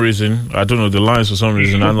for some reason, I don't know, the lines for some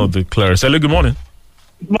reason are not the clearest. Hello, good morning.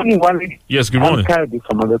 Good morning, Wally. Yes, good morning. I'm Kyle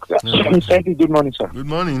from Alexa. Thank you. Good morning, sir. Good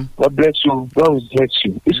morning. God bless you. God will bless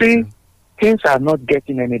you. You see, things are not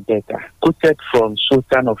getting any better. Quoted from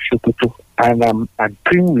Sultan of Sokoto, and I'm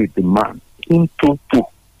agreeing with the man in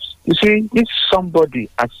total. You see, this somebody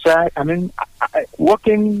aside,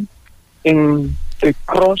 working in a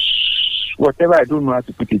cross, whatever, I don't know how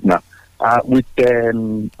to put it now, with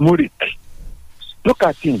Murik. Look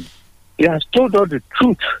at him. He has told us the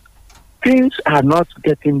truth. Things are not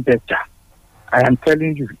getting better. I am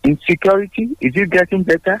telling you. In security, is it getting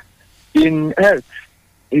better? In health,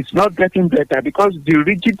 it's not getting better because the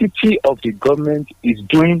rigidity of the government is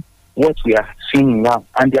doing what we are seeing now.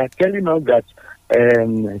 And they are telling us that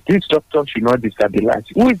this doctor should not destabilize.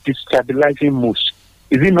 Who is destabilizing most?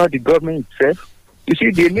 Is it not the government itself? You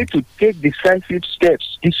see, they need to take decisive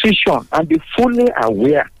steps, decision, and be fully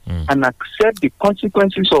aware and accept the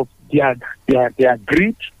consequences of their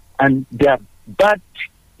greed and their bad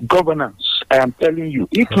governance. I am telling you.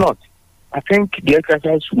 If not, I think the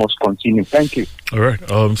exercise must continue. Thank you. All right.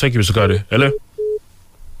 Thank you, Mr. Kade. Hello.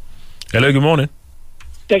 Hello, good morning.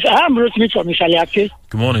 Yes, I'm Rotimi from Ishaliake.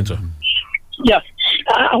 Good morning, sir. Yeah.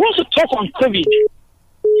 I want to talk on COVID.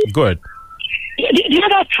 Go ahead. The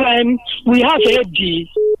other time, we have AD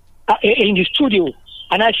in the studio,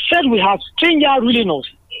 and I said we have stranger ruling us.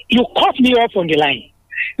 You cut me off on the line.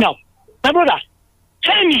 Now, my brother,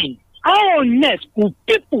 tell me, how on earth will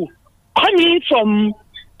people coming from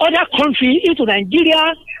other countries into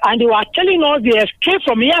Nigeria and they were telling us they escaped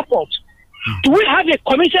from airport? Do we have a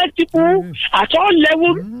committed people at all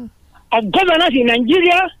levels of governance in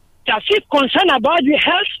Nigeria that feel concerned about the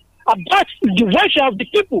health, about the welfare of the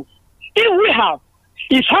people? If we have,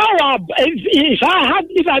 if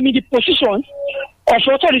I'm in the position of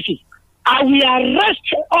authority, I will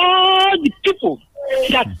arrest all the people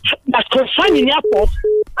that concern in the airport,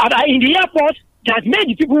 in the airport that made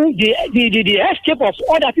the people the escape of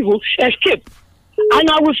other people escape, and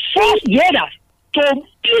I will force the others to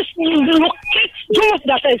please locate those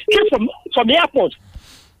that escape from the airport.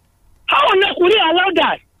 How on earth would they allow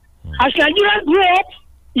that? As Nigeria grew up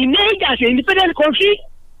in age as an independent country,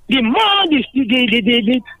 the more the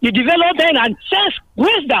development and sense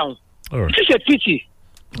goes down. All right. This is a pity.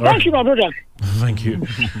 Thank you, my brother. Thank you.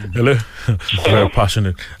 Hello. Very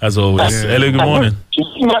passionate, as always. Hello, good morning.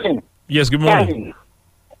 Good morning. Yes, good morning.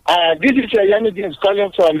 This is Yanni James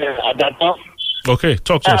calling from Adata. Okay,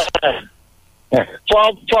 talk to us.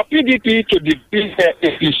 For PDP to defeat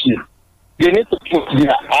APC, they need to put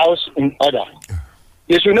their house in order.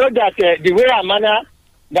 You should know that the way and manner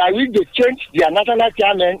by which they changed their national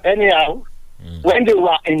chairman anyhow when they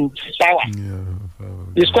were in power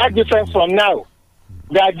is quite different from now.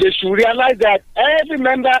 That they should realize that every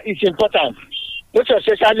member is important, most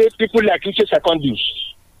especially people like Uche Sekondi,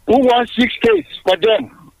 who won 6 states for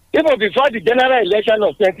them. Even before the general election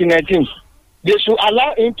of 2019, they should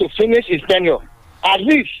allow him to finish his tenure. At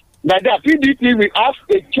least, by the PDP will have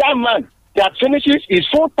a chairman that finishes his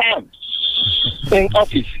full term in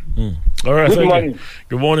office. All right, Good morning.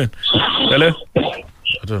 Good morning. Hello? I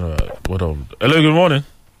don't know what Hello, good morning.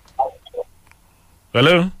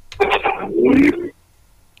 Hello?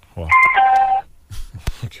 Wow.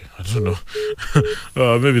 Okay, I don't know.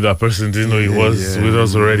 Maybe that person didn't know he was with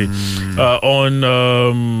us already. On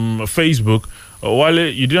Facebook, Wale,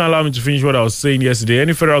 you didn't allow me to finish what I was saying yesterday.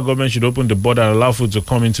 Any federal government should open the border and allow food to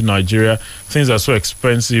come into Nigeria. Things are so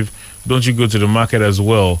expensive. Don't you go to the market as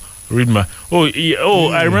well? Read my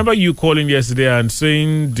I remember you calling yesterday and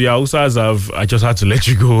saying the Hausas have. I just had to let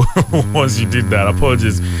you go once you did that.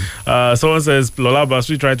 Apologies. Someone says Lola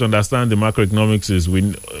Basri try to understand the macroeconomics is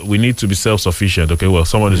we need to be self-sufficient. Okay, well,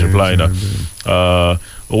 someone is replying that.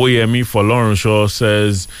 Oyemi for Lauren Shaw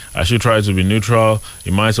says I should try to be neutral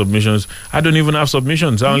in my submissions. I don't even have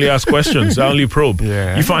submissions. I only ask questions. I only probe.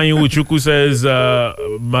 Ifeanyi Uchuku says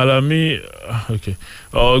Malami. Okay.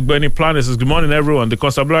 Benny Planet says good morning everyone. The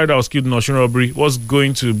constabulary that was killed in Osun robbery was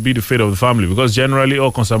going to be the fate of the family because generally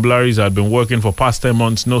all constabularies had been working for past 10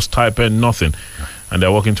 months, no stipend, nothing, and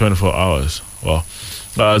they're working 24 hours. Well.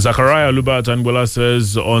 Zachariah Lubat Angola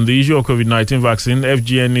says on the issue of COVID-19 vaccine,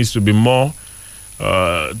 FGN needs to do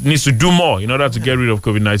more in order to get rid of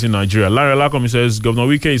COVID-19 in Nigeria. Larry Lakomi says Governor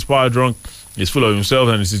Wike is power drunk is full of himself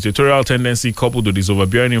and his dictatorial tendency, coupled with his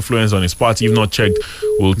overbearing influence on his party, if not checked,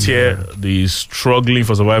 will tear the struggling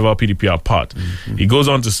for survival PDP apart. He goes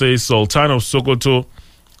on to say Sultan of Sokoto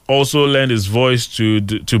also lend his voice to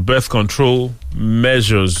birth control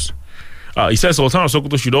measures. He says Sultan of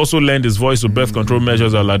Sokoto should also lend his voice to birth control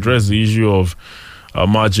measures that will address the issue of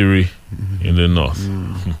margery in the north.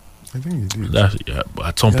 I think he did.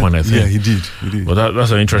 At some point, I think. Yeah, he did. But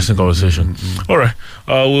that's an interesting conversation. All right.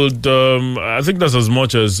 I think that's as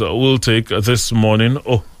much as we'll take this morning.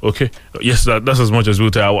 Oh, okay. Yes, that's as much as we'll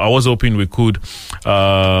take. I was hoping we could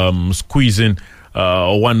squeeze in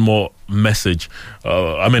one more message.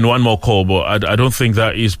 One more call, but I don't think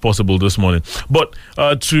that is possible this morning. But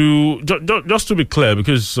just to be clear,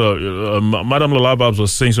 because Madam Lola Babs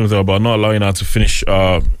was saying something about not allowing her to finish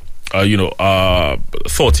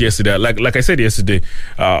thought yesterday. Like I said yesterday,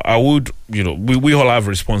 I would, we all have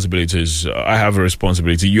responsibilities. I have a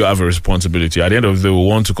responsibility. You have a responsibility. At the end of the day, we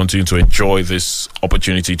want to continue to enjoy this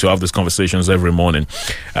opportunity to have these conversations every morning.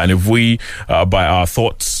 And if we, by our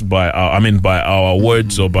thoughts, by our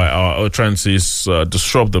words or by our utterances,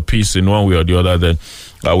 disrupt the peace in one way or the other, then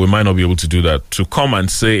we might not be able to do that. To come and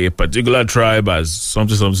say a particular tribe as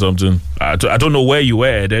something. I don't know where you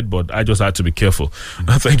were headed, but I just had to be careful.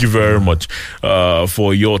 Thank you very much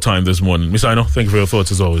for your time this morning. Miss Aino, thank you for your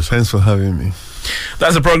thoughts as always. Thanks for having me.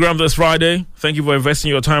 That's the program this Friday. Thank you for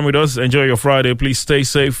investing your time with us. Enjoy your Friday. Please stay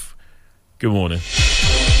safe. Good morning.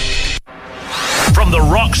 From the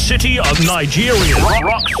Rock City of Nigeria.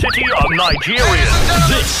 Rock City of Nigeria.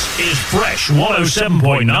 This is Fresh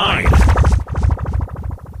 107.9.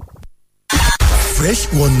 Fresh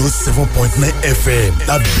 107.9 FM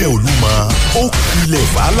lábẹ́ Olúmọ ó kilẹ̀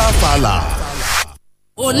fàlàfàlà.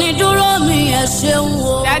 Onídúró mi ẹ ṣeun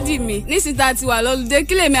o. Dádì mi nísìnyí tá a ti wà lọ́lùdé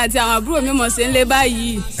kílẹ̀ mi àti àwọn àbúrò mi mọ̀ sí ń lé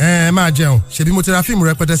báyìí. Ẹ máa jẹun ṣebí mo ti ra fíìmù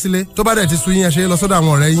rẹpẹtẹ sílé tó bá dẹ̀ ti sú yín ẹ ṣe lọ sọ́dọ̀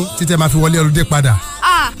àwọn ọ̀rẹ́ yín títí ẹ máa fi wọlé ọlùdé padà.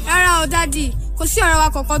 Rárá o dádì kò sí ọ̀rẹ́ wa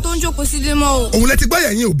kankan tó ń jókòó sílé mọ́ o. Òun lẹ ti gbọ́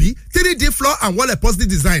yẹ̀yìn òbí 3D floor and wall upholstery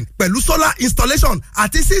design pẹ̀lú solar installation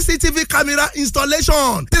àti CCTV camera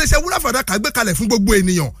installation. Tí lè ṣe wúrà fàdákà gbé kalẹ̀ fún gbogbo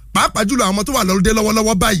ènìyàn. Pàápàá jùlọ àwọn ọmọ tó wà lọ́lùdé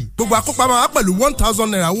lọ́wọ́lọ́wọ́ báyìí. Gbogbo àkópa máa wá pẹ̀lú 1,000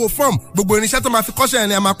 naira owó fọ́ọ̀mù. Gbogbo irinṣẹ́ tó máa fi kọ́ṣẹ́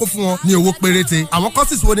ẹni a máa kó fún wọn ní owó péréte. Àwọn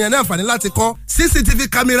courses wo ni ẹ ní àǹfààní láti kọ́? CCTV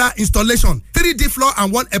camera installation, 3D floor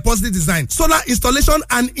and wall upholstery design, solar installation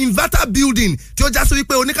and inverter building tí ó já sí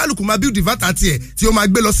wípé oníkálukú máa build inverter tiẹ̀ tí ó máa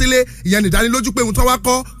gbé lọ sílé. Ìyẹn nìdánilójú pé ohun tó wá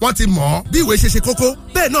kọ́ wọ́n ti mọ̀ ọ́. Bí ìwé ṣe kókó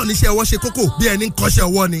bẹ́ẹ̀ náà níṣẹ́ ọwọ́ ṣe kókó bí ẹni ń kọ́ṣẹ́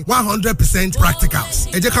ọwọ́ ni 100% practicals.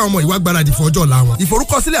 Ẹ jẹ́ káwọn ọmọ ìwà gbáradì fún ọjọ́ ọ̀la wọn.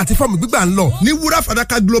 Ìforúkọsílẹ̀ àti fọ́ọ̀mù gbígbà ń lọ ní Wúrà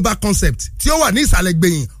Fàdákà Global Concept tí ó wà ní ìsàlẹ̀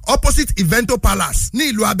gbẹ̀yìn opposite Evento Palace ní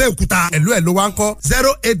ìlú Abẹ́òkúta. Ẹ̀lú ẹ̀ ló wá ń kọ́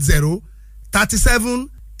 080 37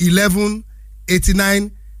 11 89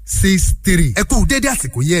 63. Ẹ kú dédé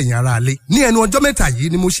àsìkò yẹ ẹ̀yin ará alẹ́. Ní ẹnu ọjọ́ mẹ́ta yìí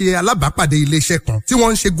ni mo ṣe alábàápàdé iléeṣẹ́ kan tí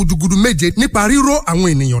wọ́n ń ṣe gudugudu méje nípa ríró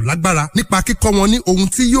àwọn ènìyàn lágbára nípa kíkọ́ wọn ní ohun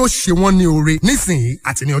tí yóò ṣe wọ́n ní oore nísìnyí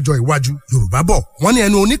àti ní ọjọ́ iwájú. Yorùbá bọ̀ wọ́n ní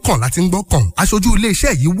ẹnu oníkàn láti ń gbọ́ kàn. Aṣojú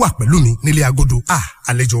iléeṣẹ́ yìí wà pẹ̀lú mi nílé agodo.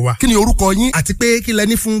 Àlejò wa. Kí ni orúkọ yín àti pé kí lẹ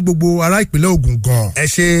ní fún gbogbo ará ìpínlẹ̀ Ògùn gan? Ẹ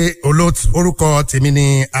ṣe olóòtú. Orúkọ tèmi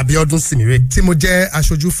ni Abíọ́dún Simire tí mo jẹ́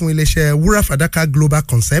aṣojú fún iléeṣẹ́ Wúrà Fàdákà Global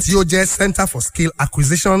Concept tí ó jẹ́ Center for Skill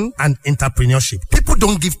Acquisition and entrepreneurship. People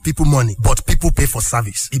don't give people money, but people pay for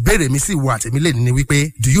service. Ìbéèrè mi sì wà tèmi lè ní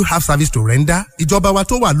wípé, do you have service to render? Ìjọba wa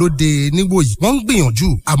tó wà lóde níwò yìí, wọ́n ń gbìyànjú,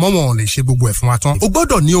 àmọ́ wọn ò lè ṣe gbogbo ẹ̀ fún wa tán. O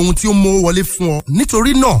gbọ́dọ̀ ní ohun tí ó mú wọlé fún ọ.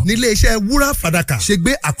 Nítorí náà, nílé iṣẹ́ Wúrà Fàdákà ṣe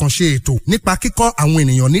gbé àkànṣe ètò nípa kíkọ́ àwọn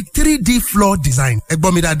ènìyàn ní 3D floor design. Ẹ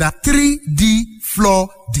gbọ́ mi dáadáa, 3D floor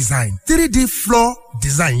design. 3D floor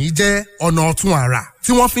design yìí jẹ́ ọ̀nà ọ̀tun àrà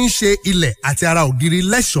tí wọ́n fi ń ṣe ilẹ̀ àti ara ògiri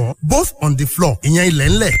lẹ́ṣọ̀ọ́ both on the floor, ìyẹn ilẹ̀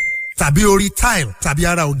ńlẹ̀ tàbí orí tile tàbí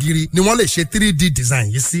ara ògiri ni wọ́n lè ṣe 3D design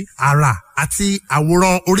yìí sí. Àrà àti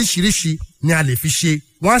àwòrán oríṣiríṣi ni a lè fi ṣe.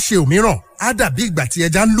 Wọ́n á ṣe òmíràn á dàbí ìgbà tí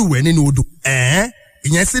ẹja ń lúwẹ̀ẹ́ nínú odò.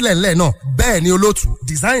 Ìyẹn sílẹ̀ ńlẹ̀ náà bẹ́ẹ̀ ni olóòtú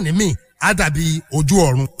design mi á dàbí ojú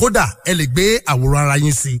ọ̀run. Kódà ẹ lè gbé àwòrán ara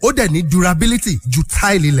yín sí. Ó dẹ̀ ní durability ju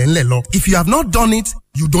tile ilẹ̀ ńlẹ̀ lọ. If you have not done it,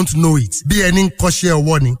 you don't know it. Bí ẹni ń kọ́ṣẹ́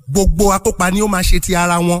ọwọ́ ni. Gbogbo akópa ni ó máa ṣe ti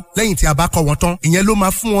ara wọn lẹ́yìn tí a bá kọ́ wọn tán. Ìyẹn ló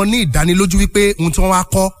máa fún wọn ní ìdánilójú wípé ohun tí wọ́n wá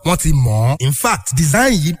kọ́ wọ́n ti mọ̀ ọ́. In fact,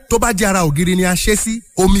 design yìí tó bá jẹ́ ara ògiri ni a ṣe sí,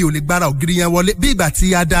 omi ò lè gbára ògiri yẹn wọlé. Bí ìgbà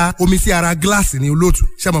tí a da omi sí ara glass ni olóòtú.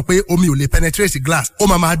 Ṣé mọ̀ pé omi ò lè penetrate glass. Ó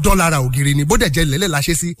máa dán lára ògiri ni. Bó dẹ̀ jẹ́ ilẹ̀ la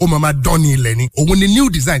ṣe sí, ó máa dán ní ilẹ̀ ni. Òun ni new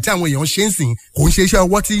design tí àwọn èèyàn ṣe ń sìn. Kò ń ṣe iṣẹ́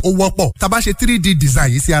ọwọ́ tí ó wọ́pọ̀. Tá bá ṣe 3D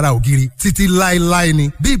design yìí sí ara ògiri títí láéláé ni.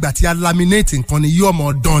 Bí ìgbà tí a laminate nǹkan ni yóò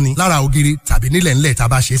mọ̀ dán ni lára ògiri tàbí nílẹ̀ ńlẹ̀ tá a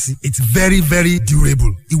bá ṣe sí. It's very very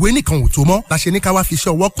durable. Ìwé nìkan ò tó mọ́ la ṣe ní ká wá fi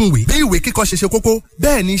iṣẹ́ ọwọ́ kúnwé. Bí ìwé kíkọ́ ṣe kókó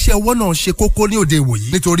bẹ́ẹ̀ ni iṣẹ́ ọwọ́ náà ṣe kókó ní òde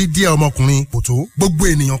ìwòyí nítorí díẹ̀ ọmọkùnrin kò tó. Gbogbo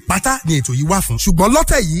ènìyàn pátá ni ètò yìí wà fún. Ṣùgbọ́n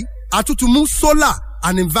lọ́tẹ̀ yìí a tún mú solar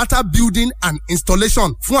and inverter building and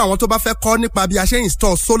installation fún àwọn tó bá fẹ́ kọ́ nípa bí a ṣe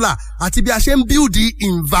install solar àti bí a ṣe ń build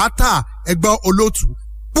inverter. Ẹgbẹ́ olóòtú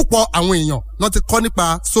púpọ̀ àwọn èèyàn náà ti kọ́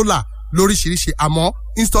nípa solar lóríṣiríṣi àmọ́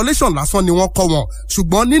installation lásán ni wọ́n kọ́ wọn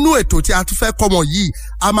ṣùgbọ́n nínú ètò tí a tún fẹ́ kọ́ wọn yìí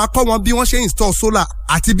a máa kọ́ wọn bí wọ́n ṣe install solar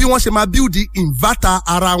àti bí wọ́n ṣe máa build inverter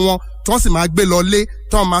ara wọn tí wọ́n sì máa gbé lọ lé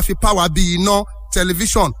tí wọ́n máa fi power bí iná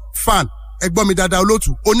television fan. Ẹgbọ́n mi dáadáa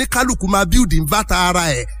olóòtú oníkálùkù máa build inverter ara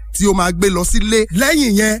ẹ̀ tí ó máa gbé lọ sílé.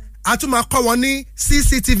 Lẹ́yìn yẹn a tún máa kọ́ wọn ní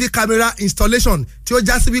CCTV camera installation tí ó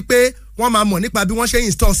já sí wípé wọ́n máa mọ̀ nípa bí wọ́n ṣe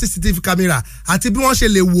install CCTV camera àti bí wọ́n ṣe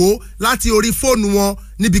lè wò ó láti orí fóònù wọn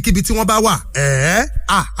níbikíbi tí wọ́n bá wà.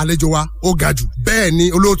 Àlejò wa ó ga jù. Bẹ́ẹ̀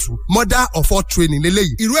ni olóòtú mother of all training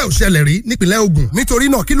lélẹ́yìí. Irú ẹ̀ ò ṣẹlẹ̀ rí nípìnlẹ̀ Ògùn. Nítorí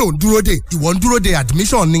náà kí ló ń dúró dè? Ìwọ ń dúró dè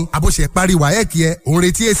admission ni. Àbóṣe parí WAEC ẹ̀ òun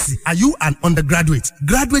retí èsì. Are you an undergraduate?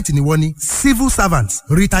 Graduate ni wọ́n ní civil servants,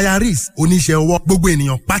 retirees, oníṣẹ́ ọwọ́. Gbogbo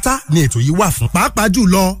ènìyàn pátá ni ètò yìí wà fún. Pàápàá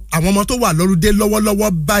jùlọ àwọn ọmọ tó wà lọ́ludé lọ́wọ́lọ́wọ́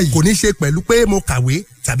báyìí. Kò ní ṣe pẹ̀lú pé mo kàwé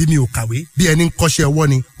tàbí mi ò kàwé bí ẹni ń kọ́ṣẹ́ ọwọ́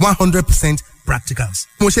ni 100% practicals.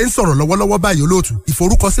 Mo ṣe ń sọ̀rọ̀ lọ́wọ́lọ́wọ́ báyìí olóòtú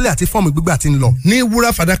ìforúkọsílẹ̀ àti fọ́ọ̀mù gbígbà ti ń lọ ní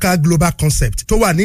Wúrà Fàdákà Global Concept tó wà ní